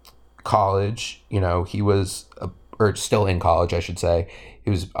college, you know, he was, or still in college, I should say, he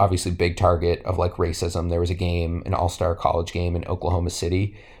was obviously a big target of like racism. There was a game, an all-star college game in Oklahoma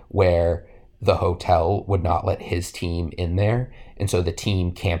City, where the hotel would not let his team in there. And so the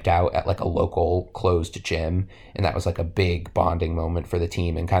team camped out at like a local closed gym. And that was like a big bonding moment for the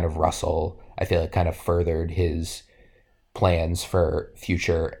team. And kind of Russell, I feel like kind of furthered his plans for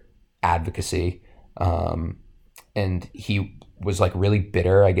future advocacy. And he was like really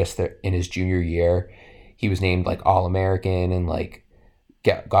bitter, I guess, that in his junior year, he was named like All-American and like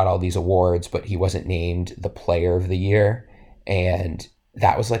got all these awards, but he wasn't named the player of the year. And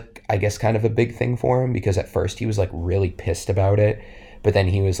that was like, I guess, kind of a big thing for him, because at first he was like really pissed about it, but then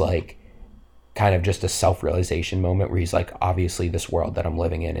he was like kind of just a self-realization moment where he's like, obviously this world that I'm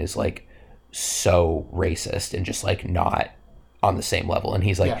living in is like so racist and just like not on the same level. And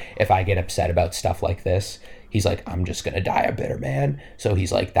he's like, if I get upset about stuff like this, he's like, I'm just going to die a bitter man. So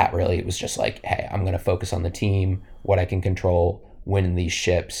he's like, that really, it was just like, hey, I'm going to focus on the team, what I can control, winning these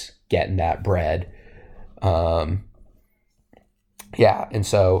ships, getting that bread. And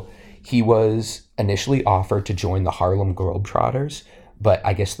so he was initially offered to join the Harlem Globetrotters, but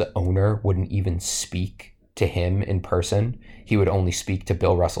I guess the owner wouldn't even speak to him in person. He would only speak to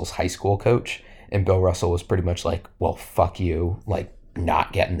Bill Russell's high school coach, and Bill Russell was pretty much like, well, fuck you, like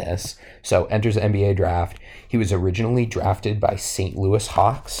not getting this. So enters the NBA draft. He was originally drafted by St. Louis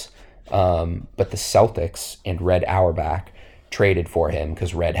Hawks, but the Celtics and Red Auerbach traded for him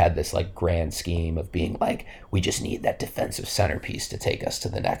because Red had this like grand scheme of being like, we just need that defensive centerpiece to take us to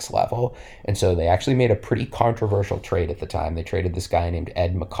the next level. And so they actually made a pretty controversial trade at the time. They traded this guy named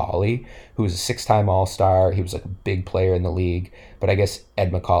Ed McCauley, who was a 6-time All-Star. He was like a big player in the league, but I guess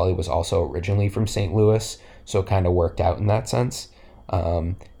Ed McCauley was also originally from St. Louis, so it kind of worked out in that sense.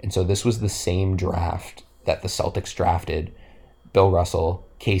 And so this was the same draft that the Celtics drafted Bill Russell,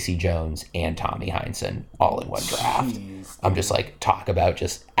 Casey Jones, and Tommy Heinsohn all in one draft. Jeez, I'm just like, talk about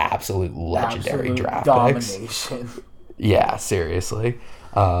just absolute legendary absolute draft domination. picks. Yeah, seriously.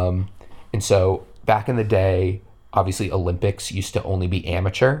 And so back in the day, obviously Olympics used to only be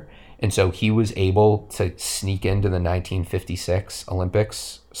amateur. And so he was able to sneak into the 1956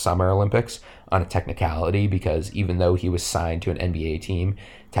 Olympics, Summer Olympics, on a technicality because even though he was signed to an NBA team,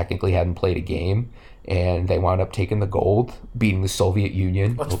 technically hadn't played a game. And they wound up taking the gold, beating the Soviet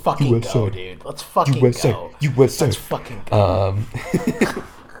Union. Let's fucking go, dude. Let's fucking go. USA. Let's fucking go.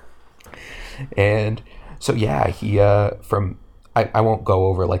 And so, yeah, he, I won't go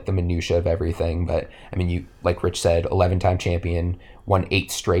over like the minutia of everything, but I mean, you, like Rich said, 11-time champion, won 8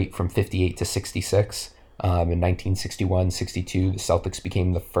 straight from 58 to 66. In 1961-62, the Celtics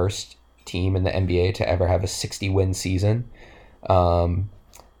became the first team in the NBA to ever have a 60-win season.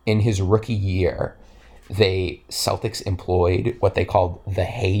 In his rookie year, Celtics employed what they called the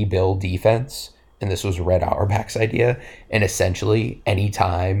Hey Bill defense, and this was Red Auerbach's idea. And essentially,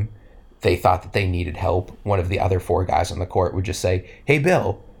 anytime they thought that they needed help, one of the other 4 guys on the court would just say, "Hey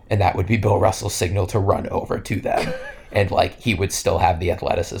Bill," and that would be Bill Russell's signal to run over to them. And like he would still have the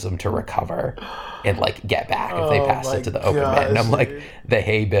athleticism to recover and like get back if they passed it to the open man. And I'm like, the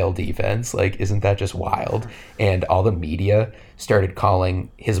Hey Bill defense, like, isn't that just wild? And all the media started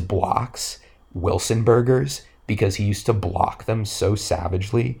calling his blocks Wilson burgers because he used to block them so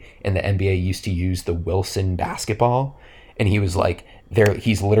savagely, and the NBA used to use the Wilson basketball, and he was like,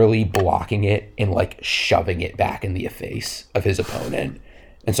 he's literally blocking it and like shoving it back in the face of his opponent.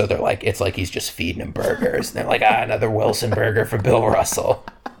 And so they're like, it's like he's just feeding him burgers. And they're like, another Wilson burger for Bill Russell.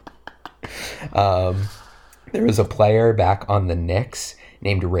 There was a player back on the Knicks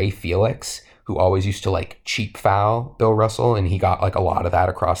named Ray Felix who always used to like cheap foul Bill Russell, and he got like a lot of that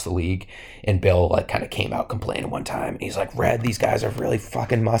across the league. And Bill like kind of came out complaining one time, and he's like, "Red, these guys are really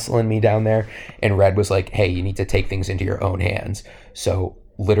fucking muscling me down there." And Red was like, "Hey, you need to take things into your own hands." So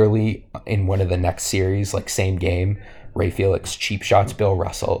literally in one of the next series, like same game, Ray Felix cheap shots Bill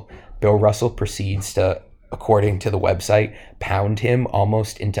Russell. Bill Russell proceeds to, according to the website, pound him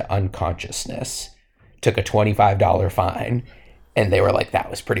almost into unconsciousness. Took a $25 fine. And they were like, that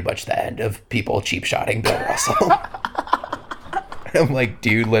was pretty much the end of people cheap shotting Bill Russell. I'm like,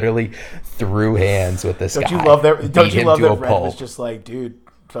 dude literally threw hands with this guy. Don't you love that? Don't you love that Red pulp. was just like, dude,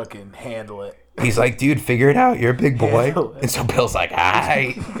 fucking handle it. He's like, dude, figure it out. You're a big boy. And so Bill's like, all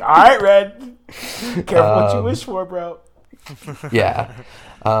right. All right, Red. Careful what you wish for, bro. Yeah.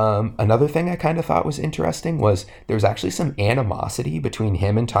 Another thing I kind of thought was interesting was there was actually some animosity between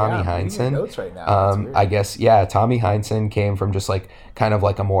him and Tommy Heinsohn. Notes right now. I guess, yeah, Tommy Heinsohn came from just like kind of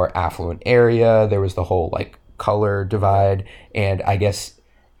like a more affluent area. There was the whole like color divide, and I guess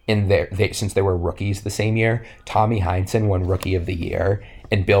in there, since they were rookies the same year, Tommy Heinsohn won Rookie of the Year,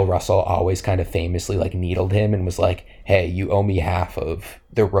 and Bill Russell always kind of famously like needled him and was like, "Hey, you owe me half of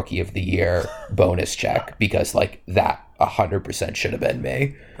the Rookie of the Year bonus check because like that 100% should have been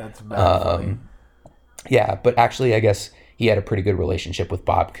me." That's bad. Yeah, but actually, I guess he had a pretty good relationship with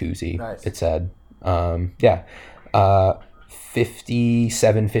Bob Cousy. Nice. It said,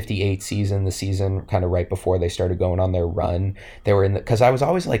 57-58 season, the season kind of right before they started going on their run. They were in because I was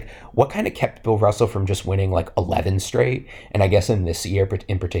always like, what kind of kept Bill Russell from just winning like 11 straight? And I guess in this year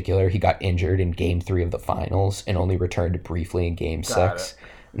in particular, he got injured in Game 3 of the finals and only returned briefly in Game 6.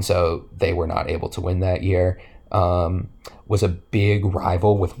 And so they were not able to win that year. Was a big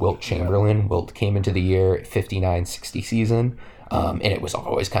rival with Wilt Chamberlain. Wilt came into the year 59-60 season. And it was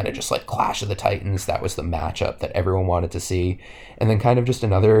always kind of just like Clash of the Titans. That was the matchup that everyone wanted to see. And then kind of just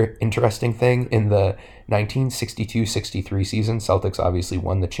another interesting thing, in the 1962-63 season, Celtics obviously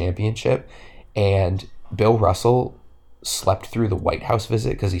won the championship, and Bill Russell slept through the White House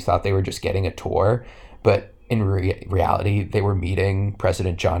visit because he thought they were just getting a tour. But in reality, they were meeting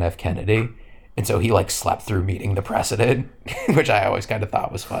President John F. Kennedy. And so he like slept through meeting the president, which I always kind of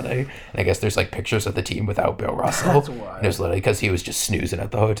thought was funny. And I guess there's like pictures of the team without Bill Russell. That's wild. And it was literally because he was just snoozing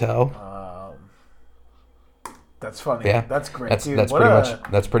at the hotel. That's funny. Yeah, That's great. That's Dude, that's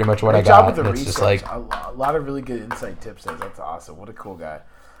pretty much what I great job with got. the And it's research. just like, a lot of really good insight tips there. That's awesome. What a cool guy.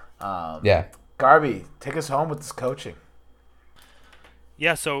 yeah. Garby, take us home with this coaching.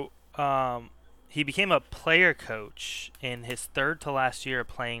 Yeah, so he became a player coach in his third to last year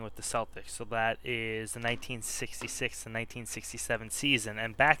playing with the Celtics. So that is the 1966 and 1967 season.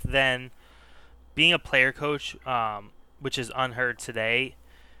 And back then, being a player coach, which is unheard today,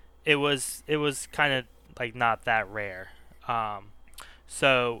 it was kind of like not that rare.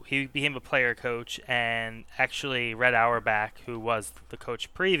 So he became a player coach, and actually Red Auerbach, who was the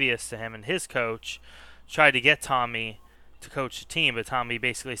coach previous to him and his coach, tried to get Tommy to coach the team, but Tommy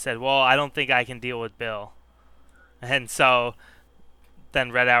basically said, well, I don't think I can deal with Bill. And so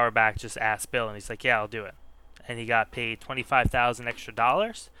then Red Auerbach just asked Bill, and he's like, yeah, I'll do it. And he got paid $25,000 extra,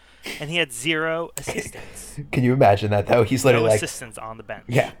 and he had 0 assistants. Can you imagine that, though? He's literally no like... assistants on the bench.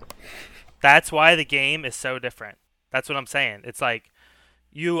 Yeah. That's why the game is so different. That's what I'm saying. It's like,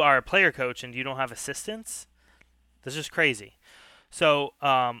 you are a player coach and you don't have assistants. That's just crazy. So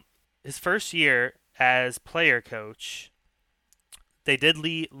his first year as player coach, they did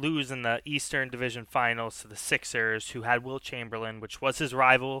lose in the Eastern Division Finals to the Sixers, who had Wilt Chamberlain, which was his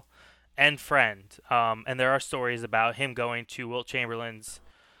rival and friend. And there are stories about him going to Wilt Chamberlain's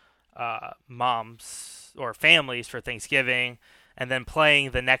moms or families for Thanksgiving, and then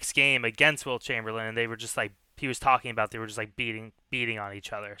playing the next game against Wilt Chamberlain, and they were just like, he was talking about, they were just like beating on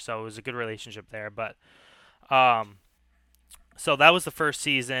each other. So it was a good relationship there. But so that was the first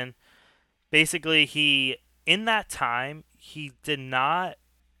season. Basically, in that time, he did not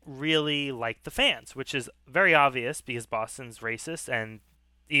really like the fans, which is very obvious because Boston's racist, and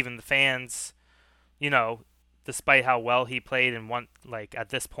even the fans, despite how well he played and won, like at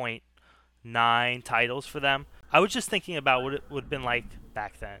this point, 9 titles for them. I was just thinking about what it would have been like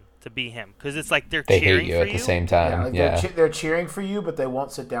back then to be him, because it's like they cheering hate you for at the same time. They're cheering for you, but they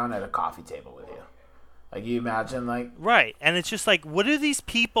won't sit down at a coffee table with you. Like, you imagine, like... Right, and it's just like, what do these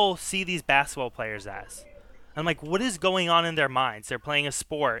people see these basketball players as? I'm like, what is going on in their minds? They're playing a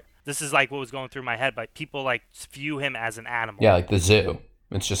sport. This is like what was going through my head, but people like view him as an animal. Yeah, like the zoo.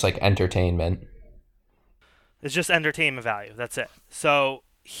 It's just like entertainment. It's just entertainment value. That's it. So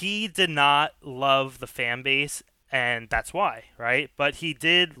he did not love the fan base, and that's why, right? But he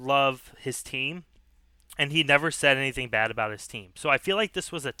did love his team, and he never said anything bad about his team. So I feel like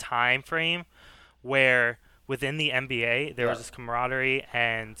this was a time frame where within the NBA there was this camaraderie,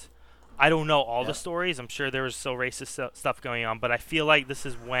 and I don't know all the stories. I'm sure there was still racist stuff going on, but I feel like this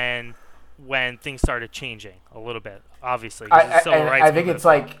is when things started changing a little bit. Obviously, I think it's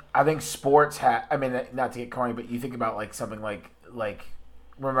like, I think sports I mean, not to get corny, but you think about like something like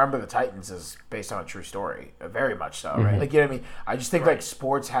Remember the Titans is based on a true story, very much so, right? Like, you know what I mean? I just think like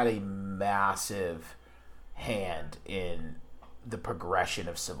sports had a massive hand in the progression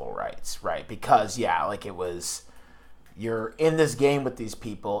of civil rights, right? Because like it was, you're in this game with these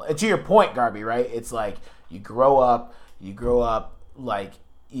people, and to your point, Garby, right? It's like you grow up like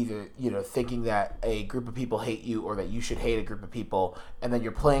either thinking that a group of people hate you or that you should hate a group of people, and then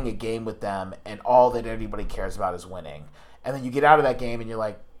you're playing a game with them, and all that anybody cares about is winning. And then you get out of that game and you're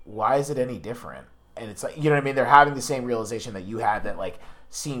like, why is it any different? And it's like, you know what I mean? They're having the same realization that you had that like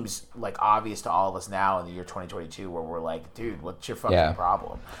seems like obvious to all of us now in the year 2022, where we're like, dude, what's your fucking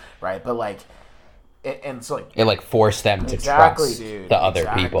problem? Right? But like, and it's like, it like forced them to trust the other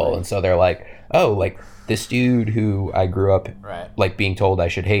people. And so they're like, oh, like this dude who I grew up like being told I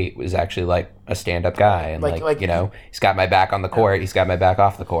should hate was actually like a stand-up guy, and like he's got my back on the court, he's got my back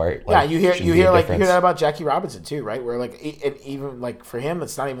off the court. Like, you hear that about Jackie Robinson too, right? Where like even like for him,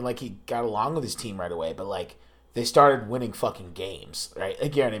 it's not even like he got along with his team right away, but like they started winning fucking games, right?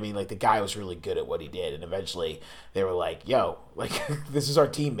 Like, you know what I mean? Like the guy was really good at what he did, and eventually they were like, yo, like this is our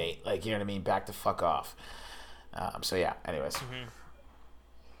teammate, like, you know what I mean? Back the fuck off. So yeah. Anyways.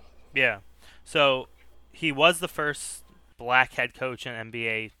 Yeah. So he was the first black head coach in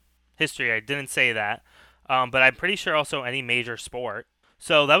NBA history. I didn't say that, but I'm pretty sure also any major sport.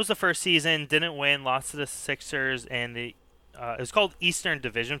 So that was the first season. Didn't win. Lost to the Sixers, and it was called Eastern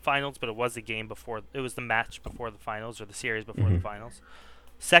Division Finals, but it was the game before. It was the match before the finals, or the series before the finals.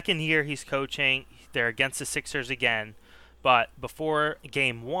 Second year he's coaching. They're against the Sixers again, but before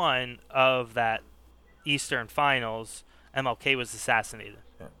Game 1 of that Eastern Finals, MLK was assassinated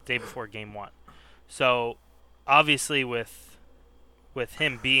day before Game 1. So obviously with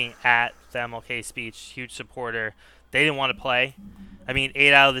him being at the MLK speech, huge supporter, they didn't want to play. I mean,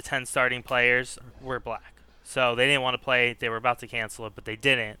 8 out of the 10 starting players were black. So they didn't want to play. They were about to cancel it, but they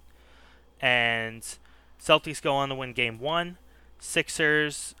didn't. And Celtics go on to win Game 1.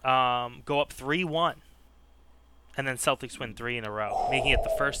 Sixers go up 3-1. And then Celtics win 3 in a row, making it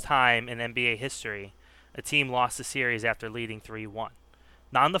the first time in NBA history a team lost a series after leading 3-1.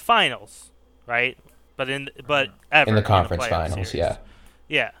 Not in the finals, right? But ever in the conference playoff finals, series.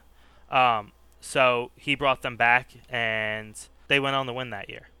 Yeah. So he brought them back, and they went on to win that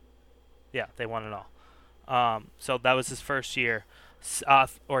year. Yeah, they won it all. So that was his first year,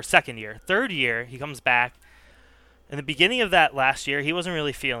 or second year. Third year, he comes back. In the beginning of that last year, he wasn't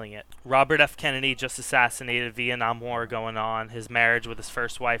really feeling it. Robert F. Kennedy just assassinated, Vietnam War going on. His marriage with his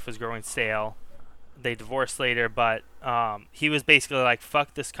first wife was growing stale. They divorced later, but he was basically like,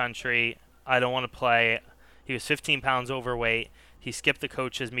 fuck this country. I don't want to play. He was 15 pounds overweight. He skipped the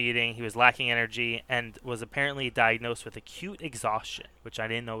coaches meeting. He was lacking energy and was apparently diagnosed with acute exhaustion, which I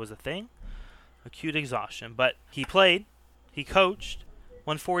didn't know was a thing. Acute exhaustion. But he played. He coached.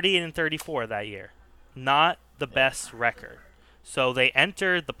 Won 48 and 34 that year. Not the best record. So they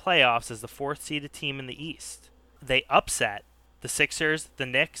entered the playoffs as the fourth seeded team in the East. They upset the Sixers, the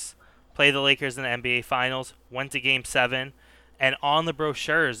Knicks, played the Lakers in the NBA Finals, went to Game 7, and on the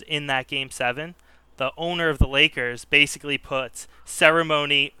brochures in that Game 7, the owner of the Lakers basically puts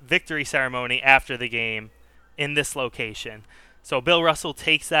victory ceremony after the game in this location. So Bill Russell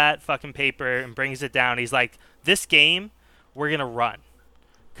takes that fucking paper and brings it down. He's like, this game, we're going to run.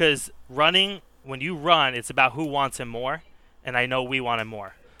 Because running, when you run, it's about who wants him more, and I know we want him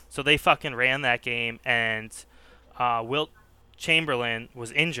more. So they fucking ran that game, and Wilt Chamberlain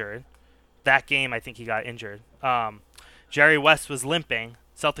was injured. That game, I think he got injured. Jerry West was limping.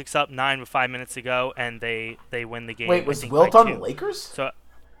 Celtics up 9 with 5 minutes to go, and they win the game. Wait, was Wilt on the Lakers? So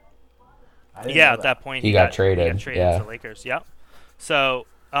yeah, at that point he got traded. He got traded to the Lakers. Yep. So,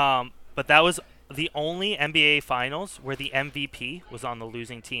 but that was the only NBA Finals where the MVP was on the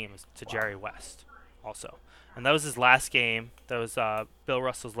losing team to Jerry West, also, and that was his last game. That was Bill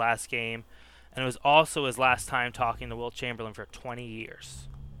Russell's last game, and it was also his last time talking to Wilt Chamberlain for 20 years.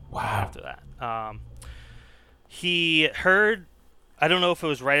 Wow. After that, he heard. I don't know if it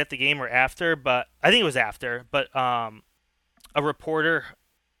was right at the game or after, but I think it was after. But a reporter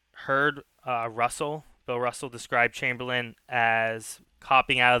heard Bill Russell describe Chamberlain as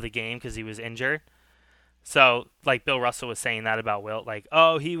copping out of the game because he was injured. So, like, Bill Russell was saying that about Wilt, like,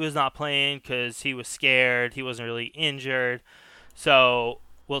 oh, he was not playing because he was scared. He wasn't really injured. So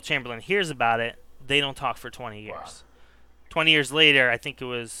Wilt Chamberlain hears about it. They don't talk for 20 years. Wow. 20 years later, I think it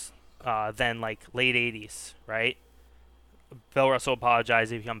was then, like, late 80s, right? Bill Russell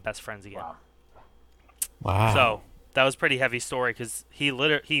apologized. They become best friends again. Wow. So that was a pretty heavy story because he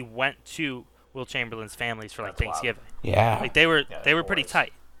went to Wilt Chamberlain's families for like Thanksgiving. Yeah. Like they were pretty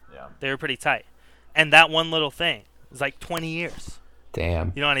tight. Yeah. They were pretty tight. And that one little thing was like 20 years.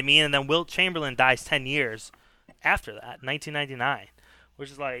 Damn. You know what I mean? And then Wilt Chamberlain dies 10 years after that, 1999,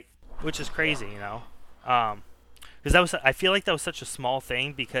 which is crazy, you know. Because I feel like that was such a small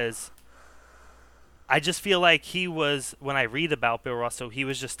thing because I just feel like he was, when I read about Bill Russell, he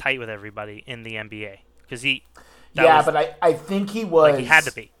was just tight with everybody in the NBA. Because I think he was. Like he had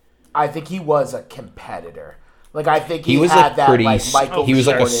to be. I think he was a competitor. Like, I think he was had a that, pretty, like, Michael he was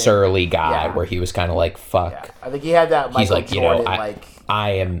Jordan. like a surly guy where he was kind of like, fuck. Yeah. I think he had that Michael He's like, Jordan, I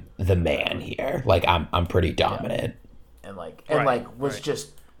am the man here. Like, I'm pretty dominant. And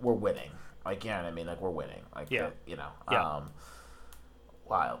we're winning. Like, you know what I mean? Like, we're winning. Like, yeah. You know. Yeah.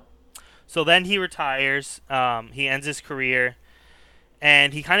 Wild. So then he retires. He ends his career,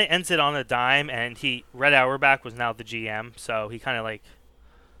 and he kind of ends it on a dime. And Red Auerbach was now the GM, so he kind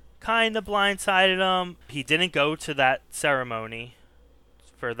of blindsided him. He didn't go to that ceremony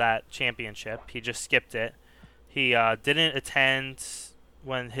for that championship. He just skipped it. He didn't attend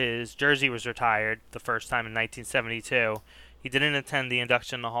when his jersey was retired the first time in 1972. He didn't attend the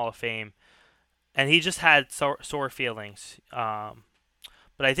induction in the Hall of Fame, and he just had sore feelings.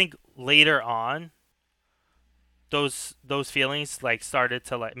 But I think later on, those feelings like started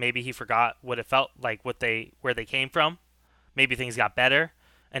to like maybe he forgot what it felt like, where they came from. Maybe things got better,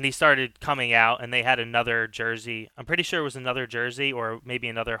 and he started coming out, and they had another jersey. I'm pretty sure it was another jersey or maybe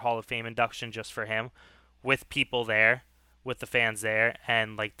another Hall of Fame induction just for him, with people there, with the fans there,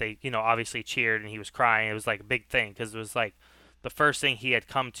 and like they obviously cheered, and he was crying. It was like a big thing because it was like the first thing he had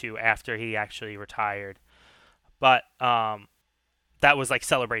come to after he actually retired. But that was like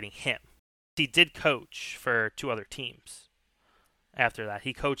celebrating him. He did coach for 2 other teams after that.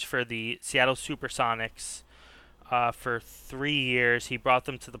 He coached for the Seattle Supersonics for 3 years. He brought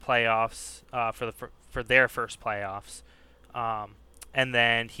them to the playoffs for their first playoffs. And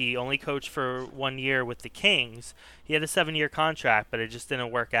then he only coached for 1 year with the Kings. He had a 7-year contract, but it just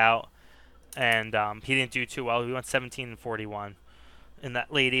didn't work out. And he didn't do too well. He went 17-41 in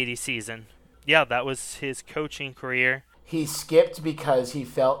that late 80s season. Yeah, that was his coaching career. He skipped because he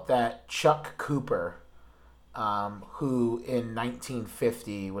felt that Chuck Cooper who in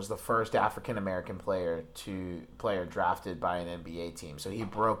 1950 was the first African American player drafted by an NBA team. So he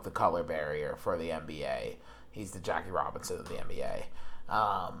broke the color barrier for the NBA. He's the Jackie Robinson of the NBA.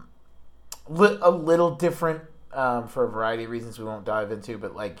 A little different for a variety of reasons we won't dive into,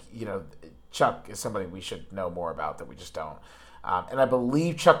 but Chuck is somebody we should know more about that we just don't. And I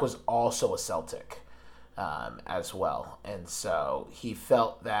believe Chuck was also a Celtic as well. And so he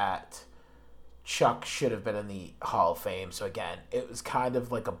felt that Chuck should have been in the Hall of Fame. So again, it was kind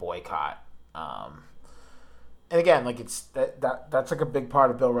of like a boycott. And again, it's that's like a big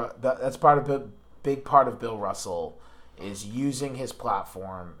part of big part of Bill Russell is using his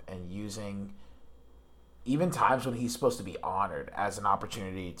platform and using even times when he's supposed to be honored as an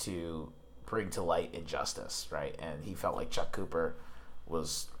opportunity to bring to light injustice, right? And he felt like Chuck Cooper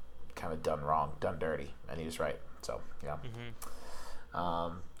was kind of done wrong, done dirty, and he was right. So, yeah.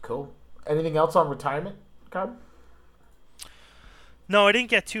 Cool. Anything else on retirement, Cobb? No, I didn't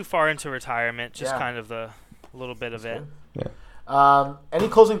get too far into retirement, just kind of a little bit of it. Yeah. Any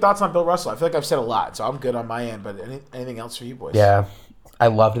closing thoughts on Bill Russell? I feel like I've said a lot, so I'm good on my end, but anything else for you boys? Yeah. I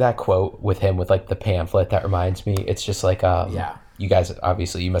loved that quote with him with the pamphlet. That reminds me. It's just you guys,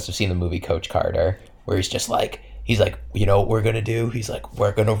 obviously, you must have seen the movie Coach Carter, where he's just you know what we're going to do? He's like,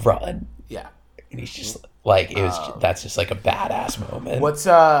 we're going to run. Yeah. And he's just that's just a badass moment.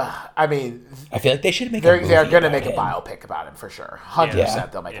 I mean, I feel like they should make they're going to make a biopic about him for sure.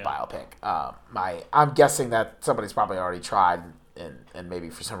 100% they'll make a biopic. I'm guessing that somebody's probably already tried and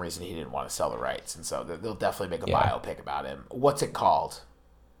maybe for some reason he didn't want to sell the rights. And so they'll definitely make a biopic about him. What's it called?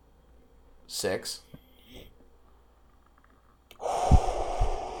 6?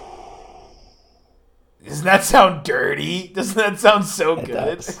 Doesn't that sound dirty? Doesn't that sound so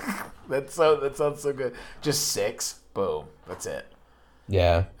good? That sounds so good. Just 6. Boom. That's it.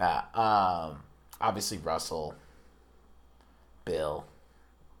 Yeah. Obviously Russell, Bill,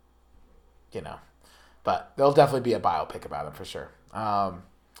 but there'll definitely be a biopic about him for sure.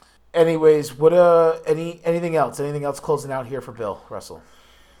 Anyways, what anything else? Anything else closing out here for Bill Russell?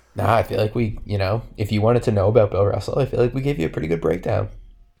 Nah, I feel like we, if you wanted to know about Bill Russell, I feel like we gave you a pretty good breakdown.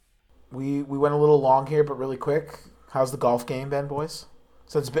 We went a little long here, but really quick. How's the golf game been, boys?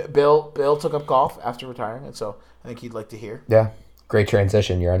 Since Bill took up golf after retiring, and so I think he'd like to hear. Yeah, great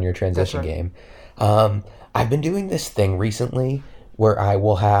transition. You're on your transition That's right. game. I've been doing this thing recently where I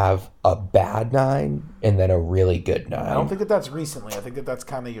will have a bad 9 and then a really good 9. I don't think that's recently. I think that's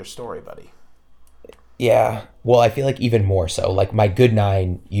kind of your story, buddy. Yeah. Well, I feel like even more so. My good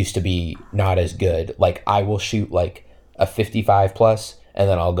 9 used to be not as good. I will shoot a 55 plus, and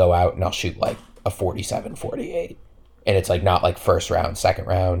then I'll go out and I'll shoot a 47, 48. And it's not first round, second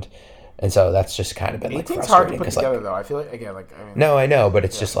round. And so that's just kind of been 18's frustrating. hard to put together, though. I feel like, again, No, I know, but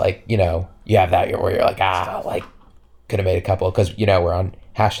it's just you have that year where you're could have made a couple, because, we're on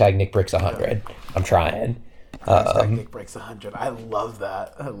hashtag Nick Bricks 100. I'm trying. Nick Breaks 100. I love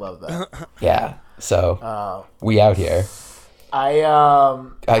that. Yeah. So we out here.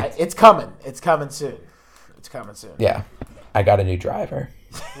 It's coming. It's coming soon. Yeah. I got a new driver.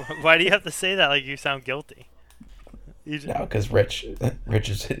 Why do you have to say that like you sound guilty? No, because Rich is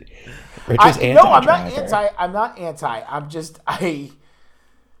anti-driver. No, I'm not anti. I'm just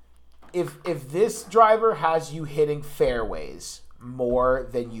if this driver has you hitting fairways more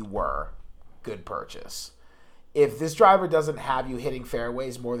than you were, good purchase. If this driver doesn't have you hitting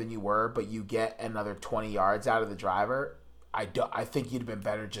fairways more than you were, but you get another 20 yards out of the driver, I think you'd have been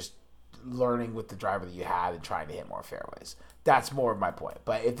better just learning with the driver that you had and trying to hit more fairways. That's more of my point.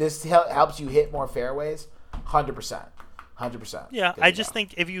 But if this helps you hit more fairways, 100%. Yeah, I just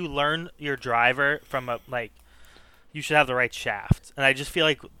think if you learn your driver from you should have the right shaft. And I just feel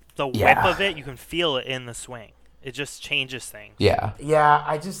like the whip of it, you can feel it in the swing. It just changes things. Yeah. Yeah,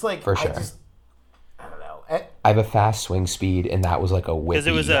 I just for sure. I don't know. I have a fast swing speed, and that was a whippy. Because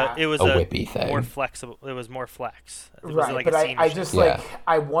it was a whippy thing. More flexible. It was more flex. It Right, was but I just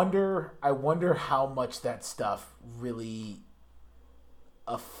I wonder how much that stuff really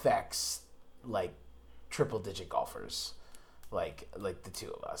affects triple digit golfers, like the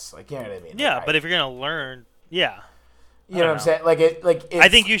two of us. You know what I mean? Yeah, but if you're gonna learn, you know what I'm saying? I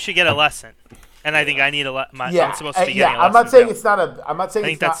think you should get a lesson, and I think I need I'm supposed to be getting a lesson. I'm not saying it's not a. I'm not saying I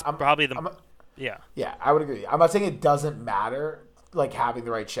think it's that's probably the. Yeah. Yeah, I would agree. I'm not saying it doesn't matter, having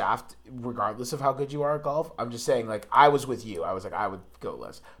the right shaft, regardless of how good you are at golf. I'm just saying, I was with you. I was I would go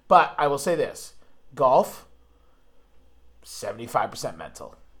less. But I will say this. Golf, 75%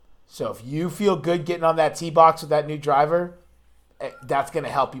 mental. So if you feel good getting on that tee box with that new driver, that's going to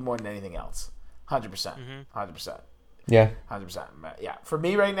help you more than anything else. 100%. 100%. Yeah. 100%. Yeah. For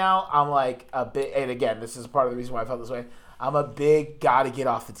me right now, I'm like a bit, and again, this is part of the reason why I felt this way. I'm a big got to get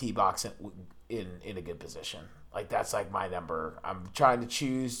off the tee box in a good position. Like that's like my number. I'm trying to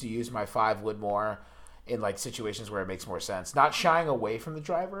choose to use my 5 wood more in like situations where it makes more sense. Not shying away from the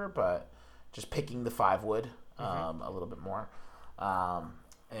driver, but just picking the 5 wood a little bit more.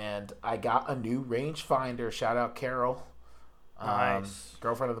 And I got a new rangefinder. Shout out Carol. Nice.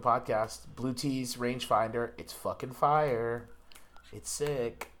 Girlfriend of the podcast. Blue Tees rangefinder. It's fucking fire. It's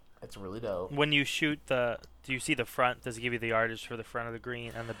sick. It's really dope. When you shoot do you see the front? Does it give you the yardage for the front of the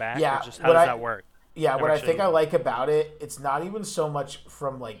green and the back? Yeah. Or just how does that work? Yeah, what I think I like about it, it's not even so much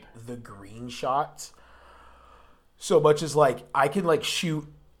from like the green shots, so much as like I can like shoot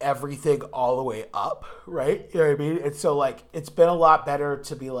everything all the way up, right? You know what I mean? And so like it's been a lot better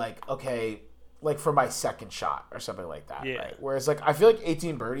to be like, okay, like for my second shot or something like that, Yeah. right? Whereas like I feel like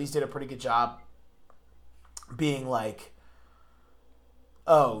 18 Birdies did a pretty good job being like,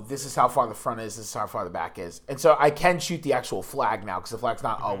 oh, this is how far the front is, this is how far the back is. And so I can shoot the actual flag now because the flag's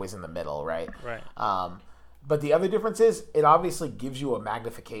not always in the middle, right? Right. But the other difference is it obviously gives you a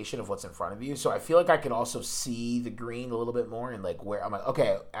magnification of what's in front of you. So I feel like I can also see the green a little bit more and like where I'm like,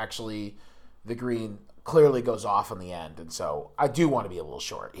 okay, actually the green clearly goes off on the end. And so I do want to be a little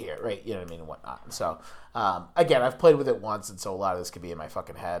short here, right? You know what I mean? And whatnot. And so, again, I've played with it once. And so a lot of this could be in my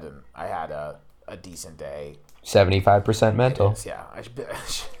fucking head. And I had a decent day. 75% mental. Yeah.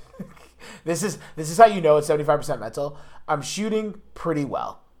 This is how you know it's 75% mental. I'm shooting pretty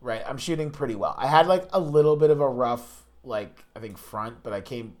well. Right, I'm shooting pretty well. I had like a little bit of a rough, like I think front, but I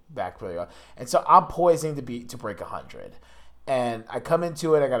came back really well. And so I'm poising to break 100. And I come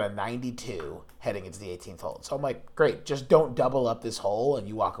into it, I got a 92 heading into the 18th hole. So I'm like, great, just don't double up this hole, and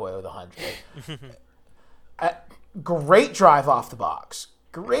you walk away with 100. Great drive off the box.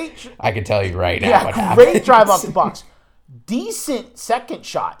 I can tell you right now. Yeah, great drive off the box. Decent second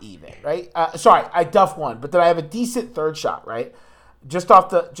shot, even right. Sorry, I duffed one, but then I have a decent third shot, right. Just off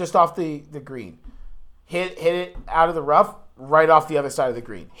the green. Hit it out of the rough, right off the other side of the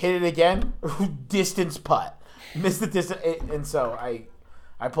green. Hit it again, distance putt. Missed the distance, and so I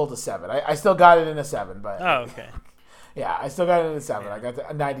pulled a 7. I still got it in a 7, but Oh, okay. Yeah, I still got it in a 7. I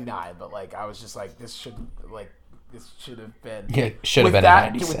got a 99, but like I was just like this should have been. Yeah, should have been a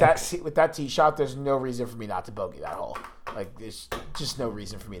 96. With that tee shot, there's no reason for me not to bogey that hole. Like there's just no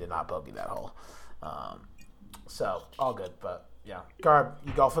reason for me to not bogey that hole. So all good, but. Yeah. Garb,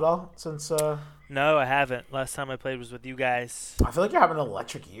 you golf at all since... No, I haven't. Last time I played was with you guys. I feel like you're having an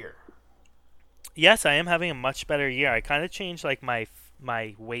electric year. Yes, I am having a much better year. I kind of changed like my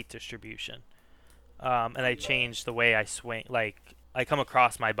weight distribution. And I changed the way I swing. Like, I come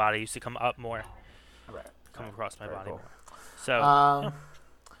across my body. I used to come up more. Right. Come across my body cool. more. So, yeah.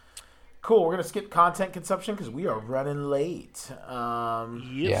 Cool. We're going to skip content consumption because we are running late.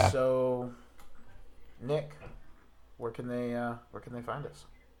 Yeah. So, Nick... Where can they find us?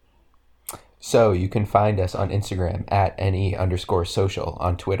 So you can find us on Instagram at @any_social,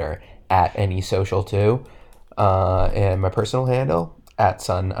 on Twitter at @any_social2, and my personal handle at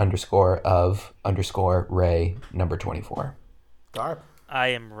son_of_Ray number 24. Garb. I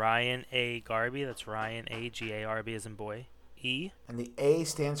am Ryan A. Garby. That's Ryan A. Garby as in boy. E. And the A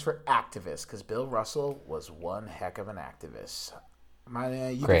stands for activist because Bill Russell was one heck of an activist.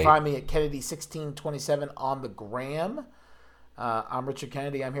 You Great. can find me at Kennedy1627 on the gram. I'm Richard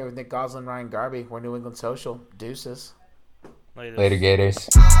Kennedy. I'm here with Nick Goslin, Ryan Garby. We're New England Social. Deuces. Later. Later, Gators.